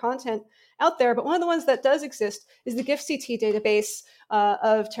kinds of content out there. But one of the ones that does exist is the GIFCT database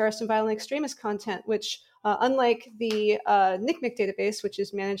of terrorist and violent extremist content, which unlike the NCMEC database, which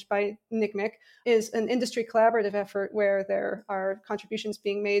is managed by NCMEC, is an industry collaborative effort where there are contributions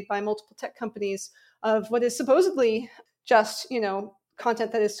being made by multiple tech companies of what is supposedly just,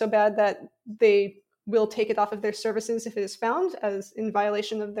 content that is so bad that they will take it off of their services if it is found as in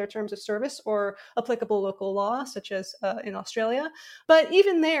violation of their terms of service or applicable local law, such as in Australia. But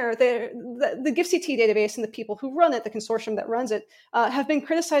even there, the GIFCT database and the people who run it, the consortium that runs it, have been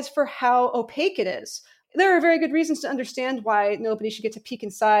criticized for how opaque it is. There are very good reasons to understand why nobody should get to peek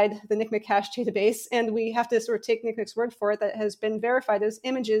inside the NCMEC hash database, and we have to sort of take NCMEC's word for it that has been verified as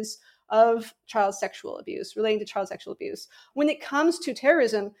images of child sexual abuse, relating to child sexual abuse. When it comes to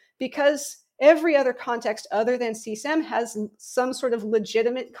terrorism, because every other context other than CSAM has some sort of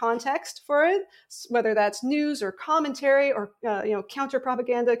legitimate context for it, whether that's news or commentary or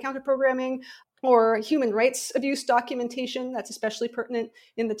counter-propaganda, counter-programming, or human rights abuse documentation that's especially pertinent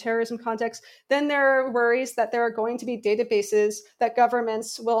in the terrorism context, then there are worries that there are going to be databases that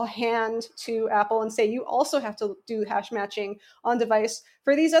governments will hand to Apple and say, you also have to do hash matching on device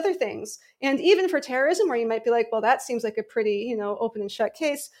for these other things. And even for terrorism, where you might be like, well, that seems like a pretty, open and shut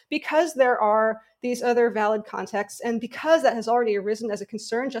case, because there are these other valid contexts, and because that has already arisen as a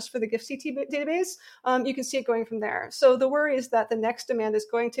concern just for the GIFCT database, you can see it going from there. So the worry is that the next demand is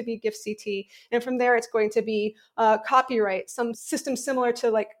going to be GIFCT, and from there it's going to be copyright, some system similar to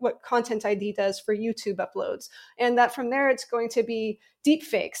like what Content ID does for YouTube uploads, and that from there it's going to be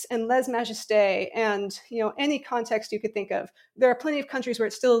deepfakes and lèse-majesté and any context you could think of. There are plenty of countries where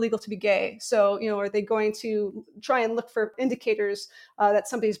it's still illegal to be gay. So are they going to try and look for indicators that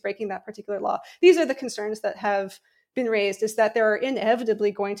somebody's breaking that particular law? These are the concerns that have been raised, is that there are inevitably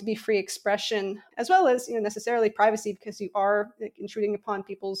going to be free expression as well as necessarily privacy, because you are intruding upon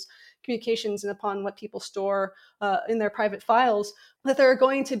people's communications and upon what people store in their private files, that there are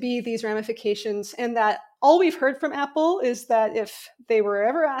going to be these ramifications, and that all we've heard from Apple is that if they were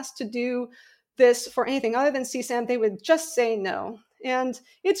ever asked to do this for anything other than CSAM, they would just say no. And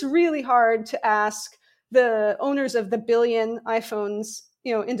it's really hard to ask the owners of the billion iPhones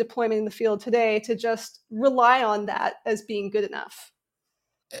in deployment in the field today to just rely on that as being good enough.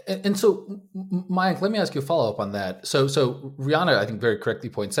 And so, Mayank, let me ask you a follow-up on that. So Riana, I think, very correctly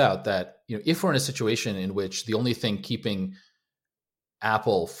points out that if we're in a situation in which the only thing keeping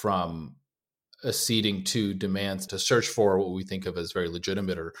Apple from acceding to demands to search for what we think of as very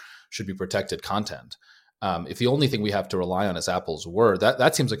legitimate or should be protected content, if the only thing we have to rely on is Apple's word,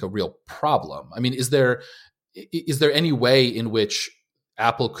 that seems like a real problem. I mean, is there any way in which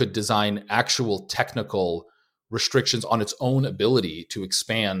Apple could design actual technical restrictions on its own ability to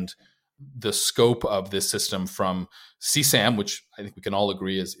expand the scope of this system from CSAM, which I think we can all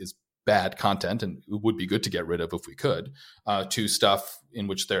agree is bad content and it would be good to get rid of if we could, to stuff in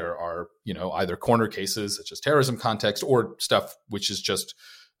which there are, either corner cases such as terrorism context, or stuff which is just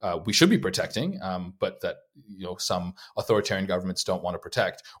we should be protecting, but that some authoritarian governments don't want to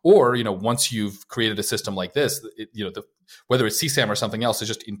protect. Or once you've created a system like this, whether it's CSAM or something else, is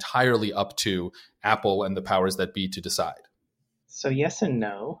just entirely up to Apple and the powers that be to decide. So yes and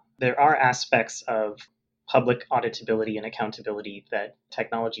no. There are aspects of public auditability and accountability that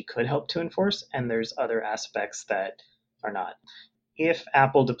technology could help to enforce, and there's other aspects that are not. If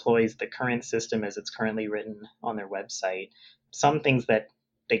Apple deploys the current system as it's currently written on their website, some things that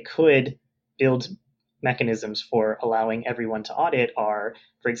they could build mechanisms for allowing everyone to audit are,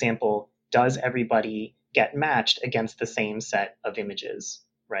 for example, does everybody get matched against the same set of images,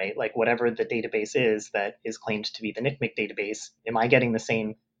 right? Like whatever the database is that is claimed to be the NCMEC database, am I getting the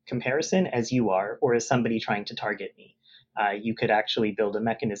same comparison as you are, or is somebody trying to target me? You could actually build a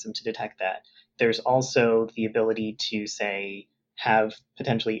mechanism to detect that. There's also the ability to say, have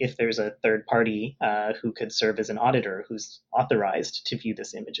potentially, if there's a third party who could serve as an auditor who's authorized to view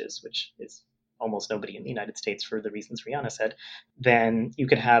this images, which is almost nobody in the United States for the reasons Riana said, then you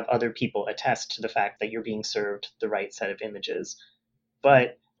could have other people attest to the fact that you're being served the right set of images.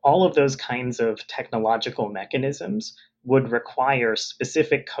 But all of those kinds of technological mechanisms would require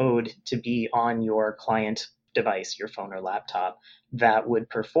specific code to be on your client device, your phone or laptop, that would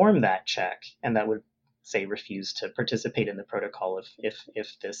perform that check and that would say refuse to participate in the protocol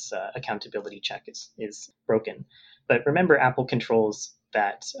if this accountability check is broken. But remember, Apple controls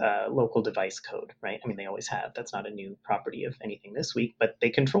that local device code, right? I mean, they always have. That's not a new property of anything this week, but they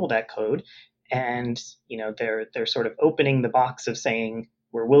control that code, and they're sort of opening the box of saying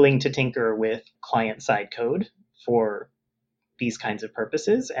we're willing to tinker with client-side code for these kinds of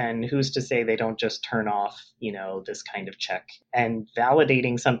purposes. And who's to say they don't just turn off, this kind of check? And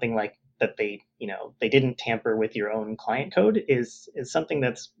validating something like that they didn't tamper with your own client code is something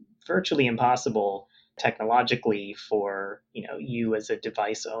that's virtually impossible technologically for you as a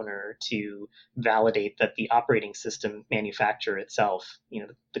device owner to validate that the operating system manufacturer itself,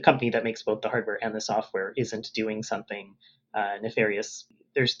 the company that makes both the hardware and the software, isn't doing something nefarious.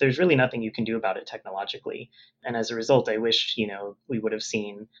 There's really nothing you can do about it technologically. And as a result, I wish we would have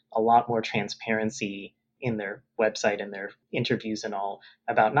seen a lot more transparency in their website and their interviews and all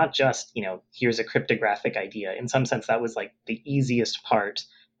about not just here's a cryptographic idea. In some sense, that was like the easiest part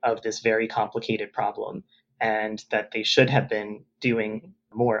of this very complicated problem, and that they should have been doing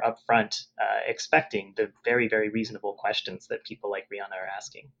more upfront, expecting the very, very reasonable questions that people like Riana are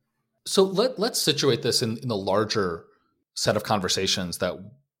asking. So let's situate this in the larger set of conversations that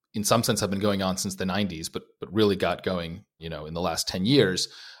in some sense have been going on since the 90s, but really got going, in the last 10 years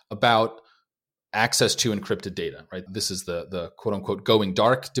about access to encrypted data, right? This is the quote unquote going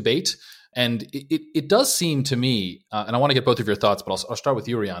dark debate. And it does seem to me, and I want to get both of your thoughts, but I'll start with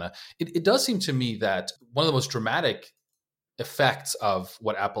you, Riana. It does seem to me that one of the most dramatic effects of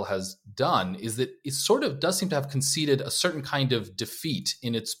what Apple has done is that it sort of does seem to have conceded a certain kind of defeat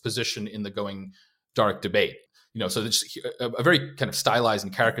in its position in the going dark debate. So a very kind of stylized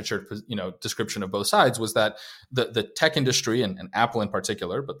and caricatured, description of both sides was that the tech industry and Apple in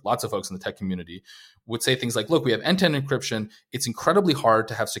particular, but lots of folks in the tech community would say things like, look, we have end-to-end encryption. It's incredibly hard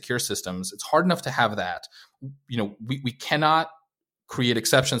to have secure systems. It's hard enough to have that. We cannot create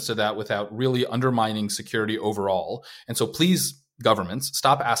exceptions to that without really undermining security overall. And so please, governments,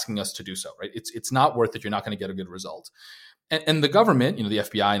 stop asking us to do so, right? It's not worth it. You're not going to get a good result. And the government, the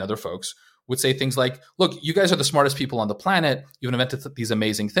FBI and other folks would say things like, look, you guys are the smartest people on the planet. You've invented these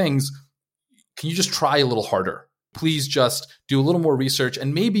amazing things. Can you just try a little harder? Please just do a little more research,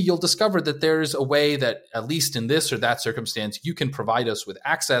 and maybe you'll discover that there's a way that, at least in this or that circumstance, you can provide us with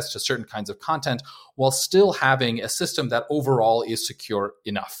access to certain kinds of content while still having a system that overall is secure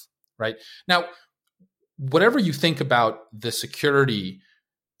enough, right? Now, whatever you think about the security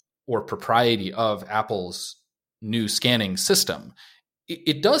or propriety of Apple's new scanning system,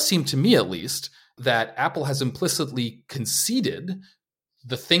 it does seem to me, at least, that Apple has implicitly conceded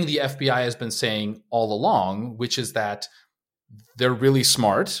the thing the FBI has been saying all along, which is that they're really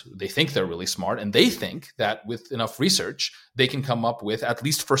smart. They think they're really smart. And they think that with enough research, they can come up with, at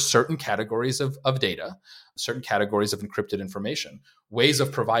least for certain categories of data, certain categories of encrypted information, ways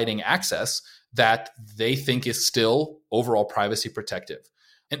of providing access that they think is still overall privacy protective.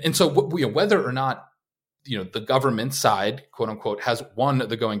 And so whether or not the government side, quote unquote, has won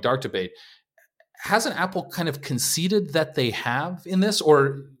the going dark debate, hasn't Apple kind of conceded that they have in this,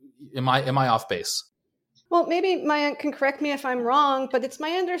 or am I off base? Well, maybe Mayank can correct me if I'm wrong, but it's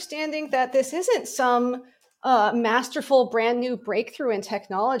my understanding that this isn't some masterful brand new breakthrough in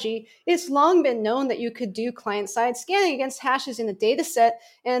technology. It's long been known that you could do client-side scanning against hashes in a data set,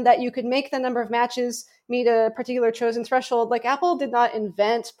 and that you could make the number of matches meet a particular chosen threshold. Like, Apple did not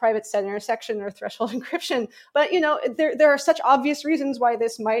invent private set intersection or threshold encryption, but there are such obvious reasons why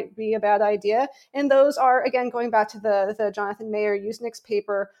this might be a bad idea. And those are, again, going back to the Jonathan Mayer Usenix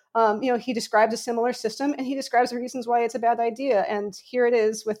paper. He describes a similar system, and he describes the reasons why it's a bad idea. And here it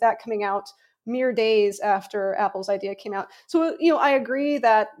is, with that coming out mere days after Apple's idea came out. So, I agree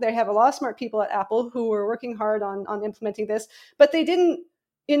that they have a lot of smart people at Apple who were working hard on implementing this, but they didn't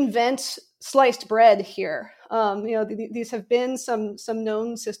invent sliced bread here. These have been some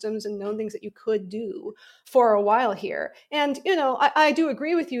known systems and known things that you could do for a while here. And, I do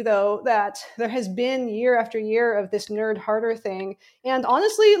agree with you, though, that there has been year after year of this nerd harder thing. And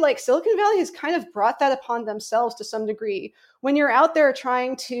honestly, like, Silicon Valley has kind of brought that upon themselves to some degree. When you're out there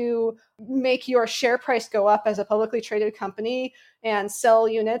trying to make your share price go up as a publicly traded company and sell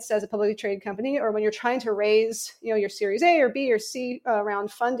units as a publicly traded company, or when you're trying to raise, your Series A or B or C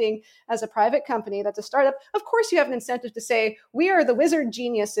round funding as a private company that's a startup, of course you have an incentive to say, we are the wizard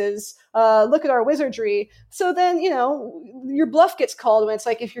geniuses, look at our wizardry. So then, your bluff gets called when it's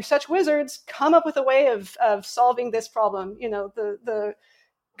like, if you're such wizards, come up with a way of solving this problem. The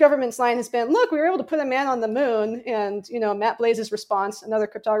government's line has been, look, we were able to put a man on the moon. And, Matt Blaze's response, another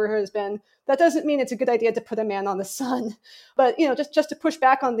cryptographer, has been, that doesn't mean it's a good idea to put a man on the sun. But, just to push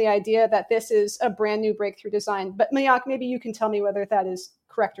back on the idea that this is a brand new breakthrough design. But Mayank, maybe you can tell me whether that is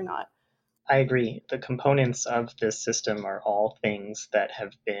correct or not. I agree. The components of this system are all things that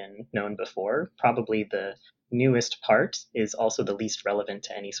have been known before. Probably the newest part is also the least relevant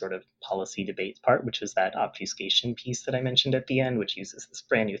to any sort of policy debate part, which is that obfuscation piece that I mentioned at the end, which uses this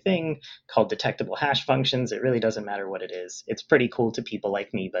brand new thing called detectable hash functions. It really doesn't matter what it is. It's pretty cool to people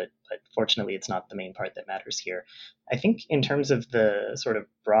like me, but fortunately it's not the main part that matters here. I think in terms of the sort of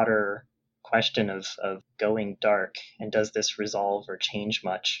broader question of going dark and does this resolve or change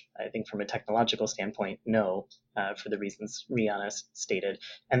much, I think from a technological standpoint, no, for the reasons Riana stated.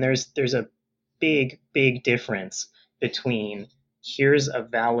 And there's a big difference between here's a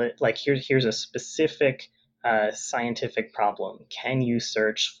valid, like here's a specific scientific problem. Can you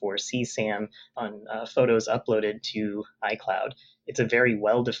search for CSAM on photos uploaded to iCloud? It's a very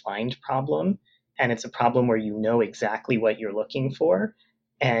well-defined problem, and it's a problem where you know exactly what you're looking for,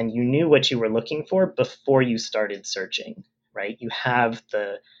 and you knew what you were looking for before you started searching, right? You have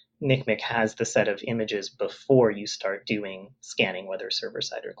NCMEC has the set of images before you start doing scanning, whether server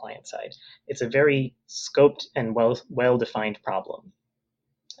side or client side. It's a very scoped and well-defined problem.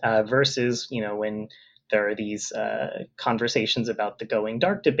 Versus, when there are these conversations about the going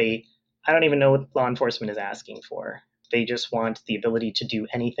dark debate, I don't even know what law enforcement is asking for. They just want the ability to do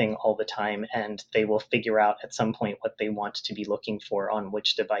anything all the time, and they will figure out at some point what they want to be looking for on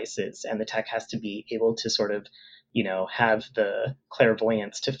which devices. And the tech has to be able to sort of, have the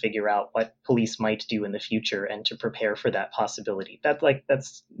clairvoyance to figure out what police might do in the future and to prepare for that possibility.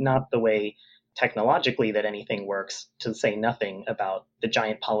 That's not the way technologically that anything works, to say nothing about the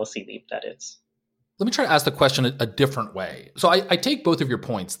giant policy leap that is. Let me try to ask the question a different way. So I take both of your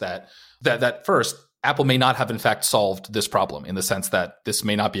points that first, Apple may not have in fact solved this problem in the sense that this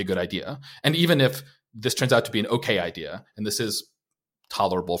may not be a good idea. And even if this turns out to be an okay idea, and this is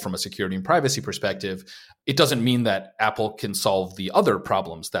tolerable from a security and privacy perspective, it doesn't mean that Apple can solve the other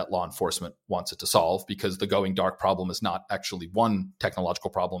problems that law enforcement wants it to solve, because the going dark problem is not actually one technological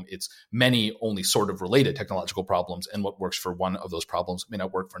problem. It's many only sort of related technological problems, and what works for one of those problems may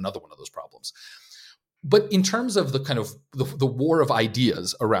not work for another one of those problems. But in terms of the kind of the war of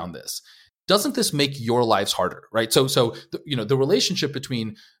ideas around this, doesn't this make your lives harder, right? So the relationship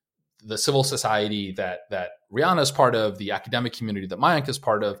between the civil society that Riana is part of, the academic community that Mayank is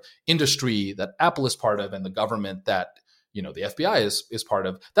part of, industry that Apple is part of, and the government that the FBI is part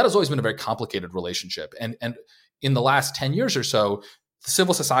of, that has always been a very complicated relationship. And in the last 10 years or so, the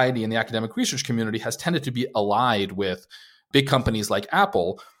civil society and the academic research community has tended to be allied with big companies like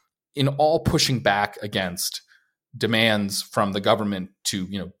Apple in all pushing back against demands from the government to,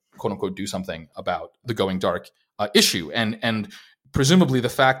 quote unquote, do something about the going dark issue. And presumably the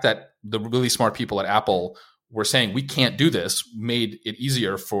fact that the really smart people at Apple were saying we can't do this made it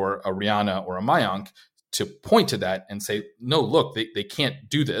easier for a Riana or a Mayank to point to that and say, no, look, they can't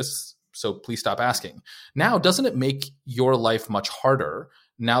do this, so please stop asking. Now, doesn't it make your life much harder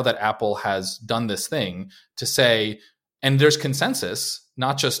now that Apple has done this thing to say, and there's consensus,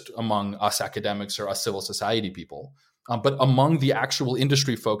 not just among us academics or us civil society people, but among the actual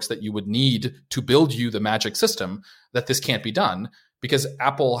industry folks that you would need to build you the magic system, that this can't be done, because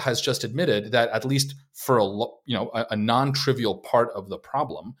Apple has just admitted that at least for a non-trivial part of the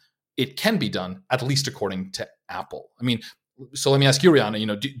problem, it can be done, at least according to Apple. I mean, so let me ask you,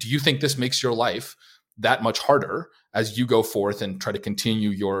 Riana, do you think this makes your life that much harder as you go forth and try to continue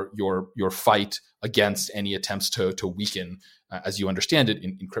your fight against any attempts to weaken, as you understand it,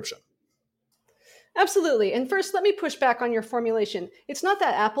 in encryption? Absolutely. And first, let me push back on your formulation. It's not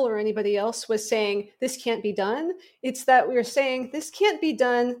that Apple or anybody else was saying this can't be done. It's that we are saying this can't be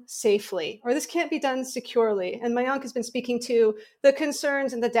done safely, or this can't be done securely. And Mayank has been speaking to the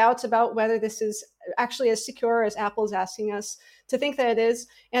concerns and the doubts about whether this is actually as secure as Apple is asking us to think that it is.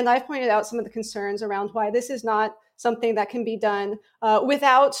 And I've pointed out some of the concerns around why this is not something that can be done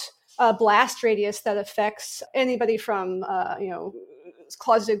without a blast radius that affects anybody from,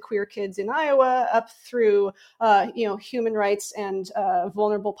 closeted queer kids in Iowa up through, human rights and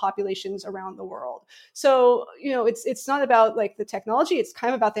vulnerable populations around the world. So, it's not about like the technology. It's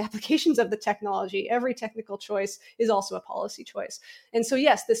kind of about the applications of the technology. Every technical choice is also a policy choice. And so,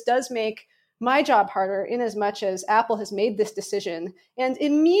 yes, this does make my job harder in as much as Apple has made this decision. And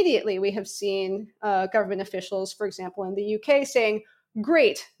immediately we have seen government officials, for example, in the UK saying,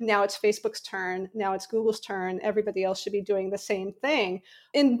 great, now it's Facebook's turn, now it's Google's turn, everybody else should be doing the same thing.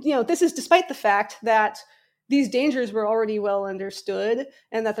 And, this is despite the fact that these dangers were already well understood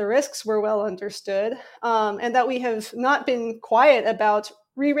and that the risks were well understood, and that we have not been quiet about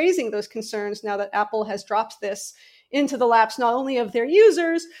re-raising those concerns now that Apple has dropped this into the laps not only of their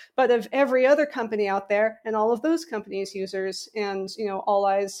users, but of every other company out there and all of those companies' users. And, all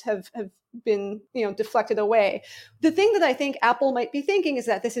eyes have been deflected away. The thing that I think Apple might be thinking is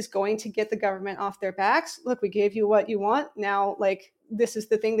that this is going to get the government off their backs. Look, we gave you what you want. Now, this is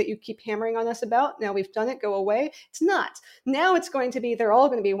the thing that you keep hammering on us about. Now we've done it, go away. It's not. Now it's going to be, they're all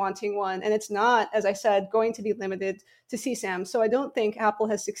going to be wanting one. And it's not, as I said, going to be limited to CSAM. So I don't think Apple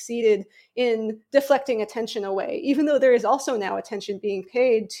has succeeded in deflecting attention away, even though there is also now attention being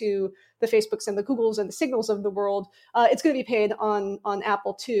paid to the Facebooks and the Googles and the Signals of the world. It's going to be paid on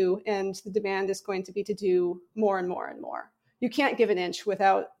Apple too. And the demand is going to be to do more and more and more. You can't give an inch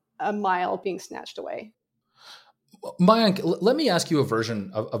without a mile being snatched away. Mayank, let me ask you a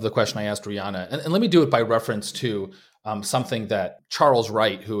version of the question I asked Riana, and let me do it by reference to something that Charles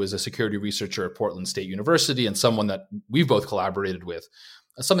Wright, who is a security researcher at Portland State University and someone that we've both collaborated with,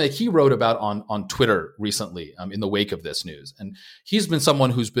 something that he wrote about on Twitter recently in the wake of this news. And he's been someone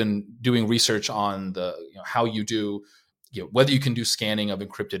who's been doing research on how you do, whether you can do scanning of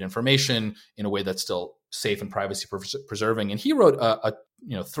encrypted information in a way that's still safe and privacy preserving. And he wrote a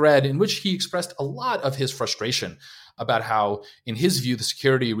thread in which he expressed a lot of his frustration about how, in his view, the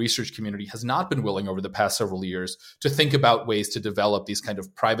security research community has not been willing over the past several years to think about ways to develop these kind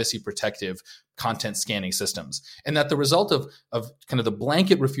of privacy protective content scanning systems. And that the result of kind of the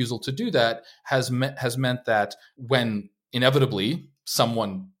blanket refusal to do that has meant that when inevitably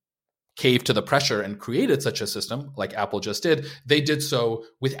someone caved to the pressure and created such a system like Apple just did, they did so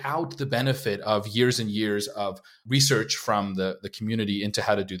without the benefit of years and years of research from the community into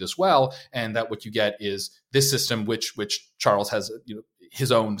how to do this well. And that what you get is this system, which Charles has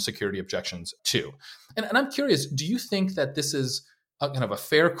his own security objections to. And I'm curious, do you think that this is kind of a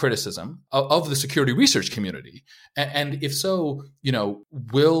fair criticism of the security research community? And if so,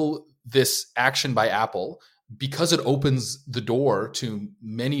 will this action by Apple, because it opens the door to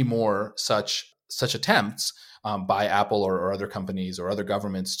many more such attempts by Apple or other companies or other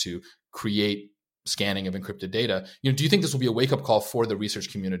governments to create scanning of encrypted data, do you think this will be a wake-up call for the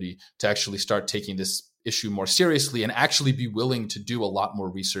research community to actually start taking this issue more seriously and actually be willing to do a lot more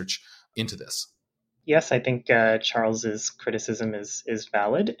research into this? Yes, I think Charles's criticism is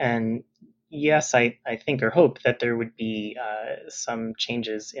valid. And yes, I think or hope that there would be some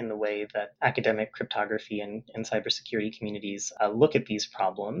changes in the way that academic cryptography and cybersecurity communities look at these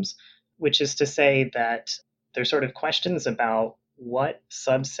problems, which is to say that there's sort of questions about what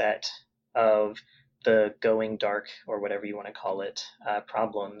subset of the going dark, or whatever you want to call it,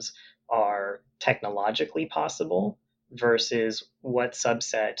 problems are technologically possible versus what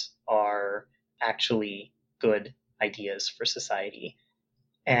subset are actually good ideas for society.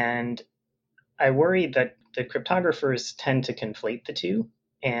 And I worry that the cryptographers tend to conflate the two.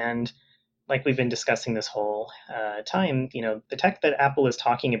 And like we've been discussing this whole time, the tech that Apple is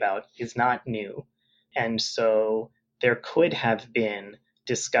talking about is not new. And so there could have been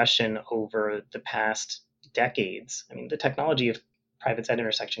discussion over the past decades. I mean, the technology of private site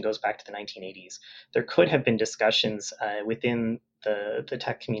intersection goes back to the 1980s. There could have been discussions within the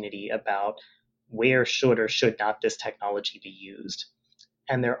tech community about where should or should not this technology be used.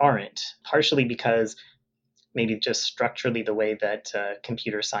 And there aren't, partially because maybe just structurally the way that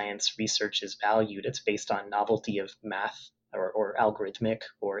computer science research is valued, it's based on novelty of math or algorithmic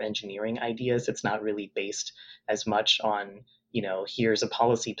or engineering ideas. It's not really based as much on, here's a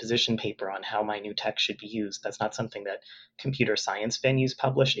policy position paper on how my new tech should be used. That's not something that computer science venues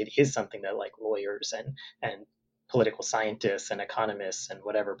publish. It is something that like lawyers and political scientists and economists and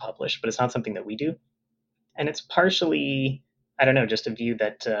whatever publish, but it's not something that we do. And it's partially, I don't know, just a view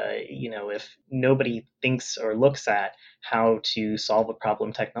that, if nobody thinks or looks at how to solve a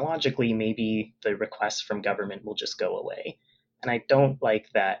problem technologically, maybe the requests from government will just go away. And I don't like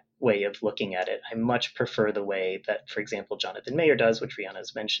that way of looking at it. I much prefer the way that, for example, Jonathan Mayer does, which Riana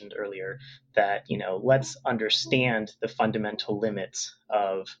has mentioned earlier, that, let's understand the fundamental limits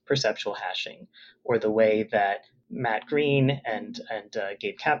of perceptual hashing, or the way that Matt Green and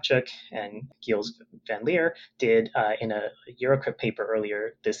Gabe Kapchuk and Gilles Van Leer did in a Eurocrypt paper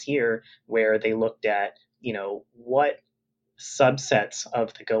earlier this year, where they looked at, what subsets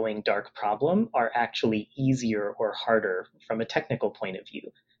of the going dark problem are actually easier or harder from a technical point of view,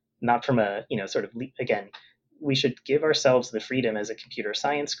 not from a, again, we should give ourselves the freedom as a computer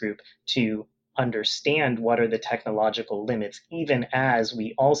science group to understand what are the technological limits, even as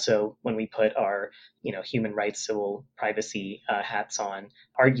we also, when we put our, human rights, civil privacy hats on,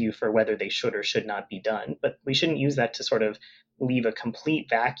 argue for whether they should or should not be done. But we shouldn't use that to sort of leave a complete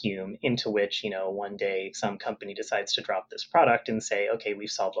vacuum into which, one day some company decides to drop this product and say, okay,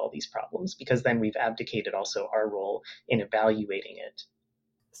 we've solved all these problems, because then we've abdicated also our role in evaluating it.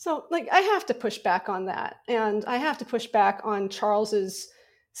 So I have to push back on that. And I have to push back on Charles's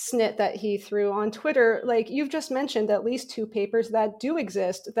snit that he threw on Twitter, like you've just mentioned at least 2 papers that do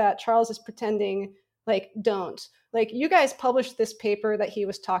exist that Charles is pretending like don't. Like you guys published this paper that he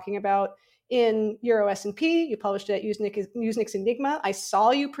was talking about in Euro S&P. You published it at Usenik's Enigma. I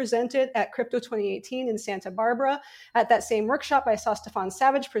saw you present it at Crypto 2018 in Santa Barbara. At that same workshop, I saw Stefan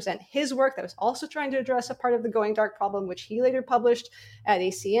Savage present his work that was also trying to address a part of the going dark problem, which he later published at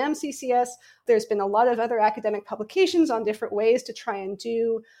ACM CCS. There's been a lot of other academic publications on different ways to try and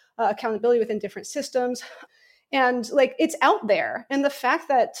do accountability within different systems. And like it's out there. And the fact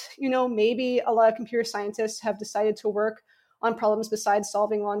that, maybe a lot of computer scientists have decided to work on problems besides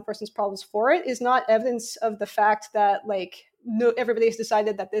solving law enforcement's problems for it is not evidence of the fact that like everybody's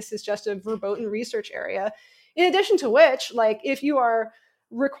decided that this is just a verboten research area. In addition to which, like if you are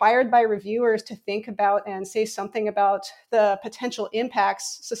required by reviewers to think about and say something about the potential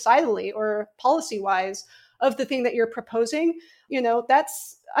impacts societally or policy-wise of the thing that you're proposing,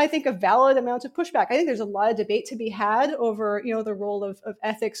 that's, I think, a valid amount of pushback. I think there's a lot of debate to be had over, the role of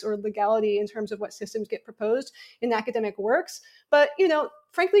ethics or legality in terms of what systems get proposed in academic works. But,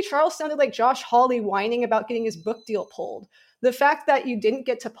 frankly, Charles sounded like Josh Hawley whining about getting his book deal pulled. The fact that you didn't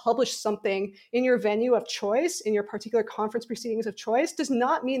get to publish something in your venue of choice, in your particular conference proceedings of choice, does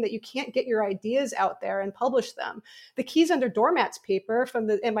not mean that you can't get your ideas out there and publish them. The Keys Under Doormats paper from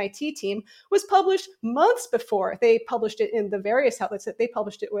the MIT team was published months before they published it in the various outlets that they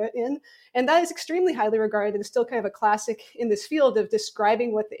published it in. And that is extremely highly regarded and still kind of a classic in this field of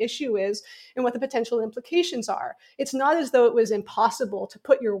describing what the issue is and what the potential implications are. It's not as though it was impossible to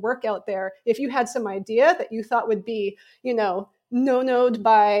put your work out there if you had some idea that you thought would be, no-noed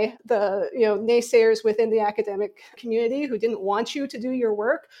by the naysayers within the academic community who didn't want you to do your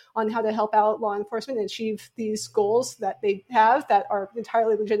work on how to help out law enforcement and achieve these goals that they have that are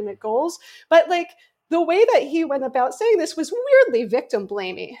entirely legitimate goals. But like the way that he went about saying this was weirdly victim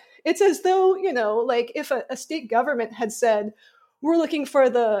blamey. It's as though, like if a state government had said, we're looking for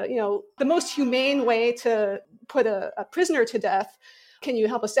the most humane way to put a prisoner to death. Can you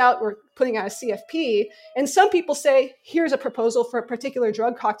help us out? We're putting out a CFP. And some people say, here's a proposal for a particular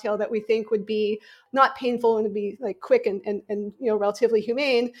drug cocktail that we think would be not painful and would be like quick and relatively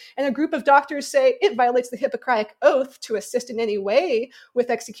humane. And a group of doctors say it violates the Hippocratic Oath to assist in any way with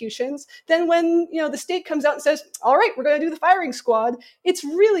executions. Then when, the state comes out and says, all right, we're going to do the firing squad, it's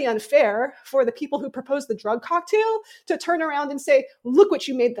really unfair for the people who proposed the drug cocktail to turn around and say, look what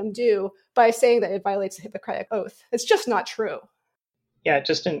you made them do by saying that it violates the Hippocratic Oath. It's just not true. Yeah,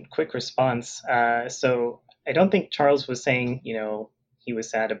 just in quick response. So I don't think Charles was saying, he was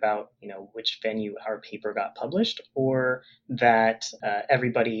sad about, which venue our paper got published, or that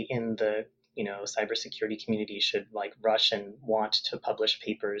everybody in the, cybersecurity community should like rush and want to publish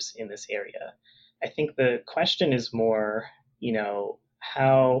papers in this area. I think the question is more,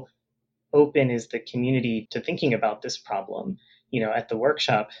 how open is the community to thinking about this problem? At the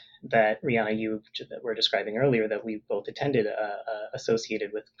workshop that Riana, you were describing earlier, that we both attended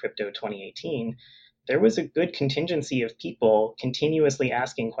associated with Crypto 2018, there was a good contingency of people continuously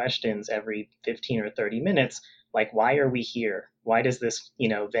asking questions every 15 or 30 minutes, like, why are we here? Why does this,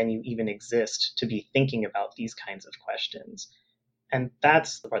 venue even exist to be thinking about these kinds of questions? And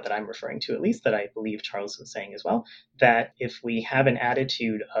that's the part that I'm referring to, at least that I believe Charles was saying as well, that if we have an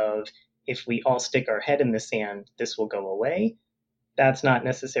attitude of, if we all stick our head in the sand, this will go away, that's not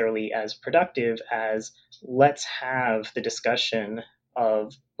necessarily as productive as let's have the discussion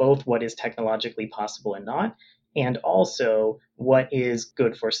of both what is technologically possible and not, and also what is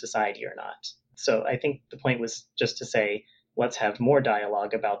good for society or not. So I think the point was just to say, let's have more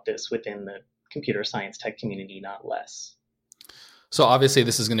dialogue about this within the computer science tech community, not less. So obviously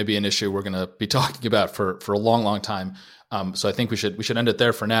this is going to be an issue we're going to be talking about for a long, long time. So I think we should end it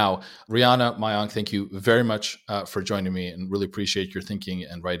there for now. Riana, Mayank, thank you very much for joining me, and really appreciate your thinking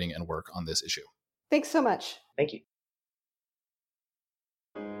and writing and work on this issue. Thanks so much. Thank you.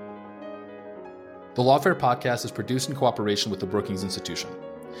 The Lawfare podcast is produced in cooperation with the Brookings Institution.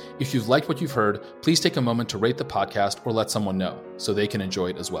 If you've liked what you've heard, please take a moment to rate the podcast or let someone know so they can enjoy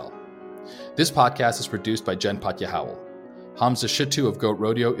it as well. This podcast is produced by Jen Patya-Howell. Hamza Shittu of Goat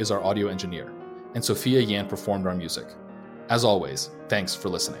Rodeo is our audio engineer, and Sophia Yan performed our music. As always, thanks for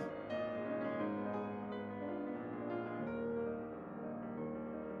listening.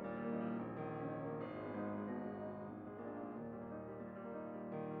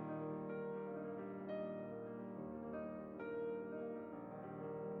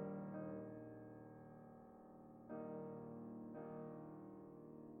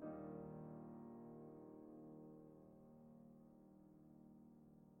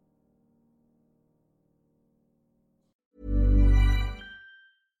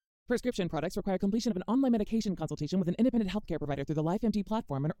 Prescription products require completion of an online medication consultation with an independent healthcare provider through the LifeMD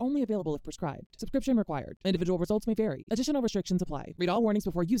platform and are only available if prescribed. Subscription required. Individual results may vary. Additional restrictions apply. Read all warnings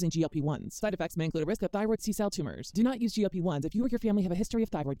before using GLP-1s. Side effects may include a risk of thyroid C-cell tumors. Do not use GLP-1s if you or your family have a history of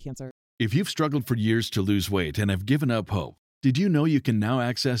thyroid cancer. If you've struggled for years to lose weight and have given up hope, did you know you can now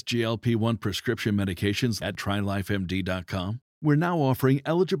access GLP-1 prescription medications at TryLifeMD.com? We're now offering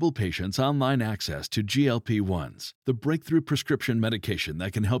eligible patients online access to GLP-1s, the breakthrough prescription medication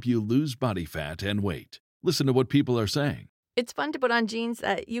that can help you lose body fat and weight. Listen to what people are saying. It's fun to put on jeans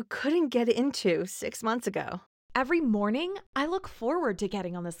that you couldn't get into 6 months ago. Every morning, I look forward to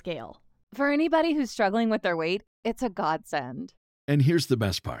getting on the scale. For anybody who's struggling with their weight, it's a godsend. And here's the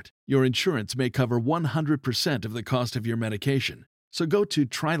best part. Your insurance may cover 100% of the cost of your medication. So go to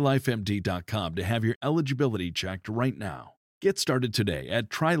TryLifeMD.com to have your eligibility checked right now. Get started today at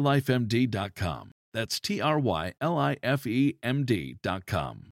TryLifeMD.com. That's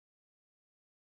TryLifeMD.com.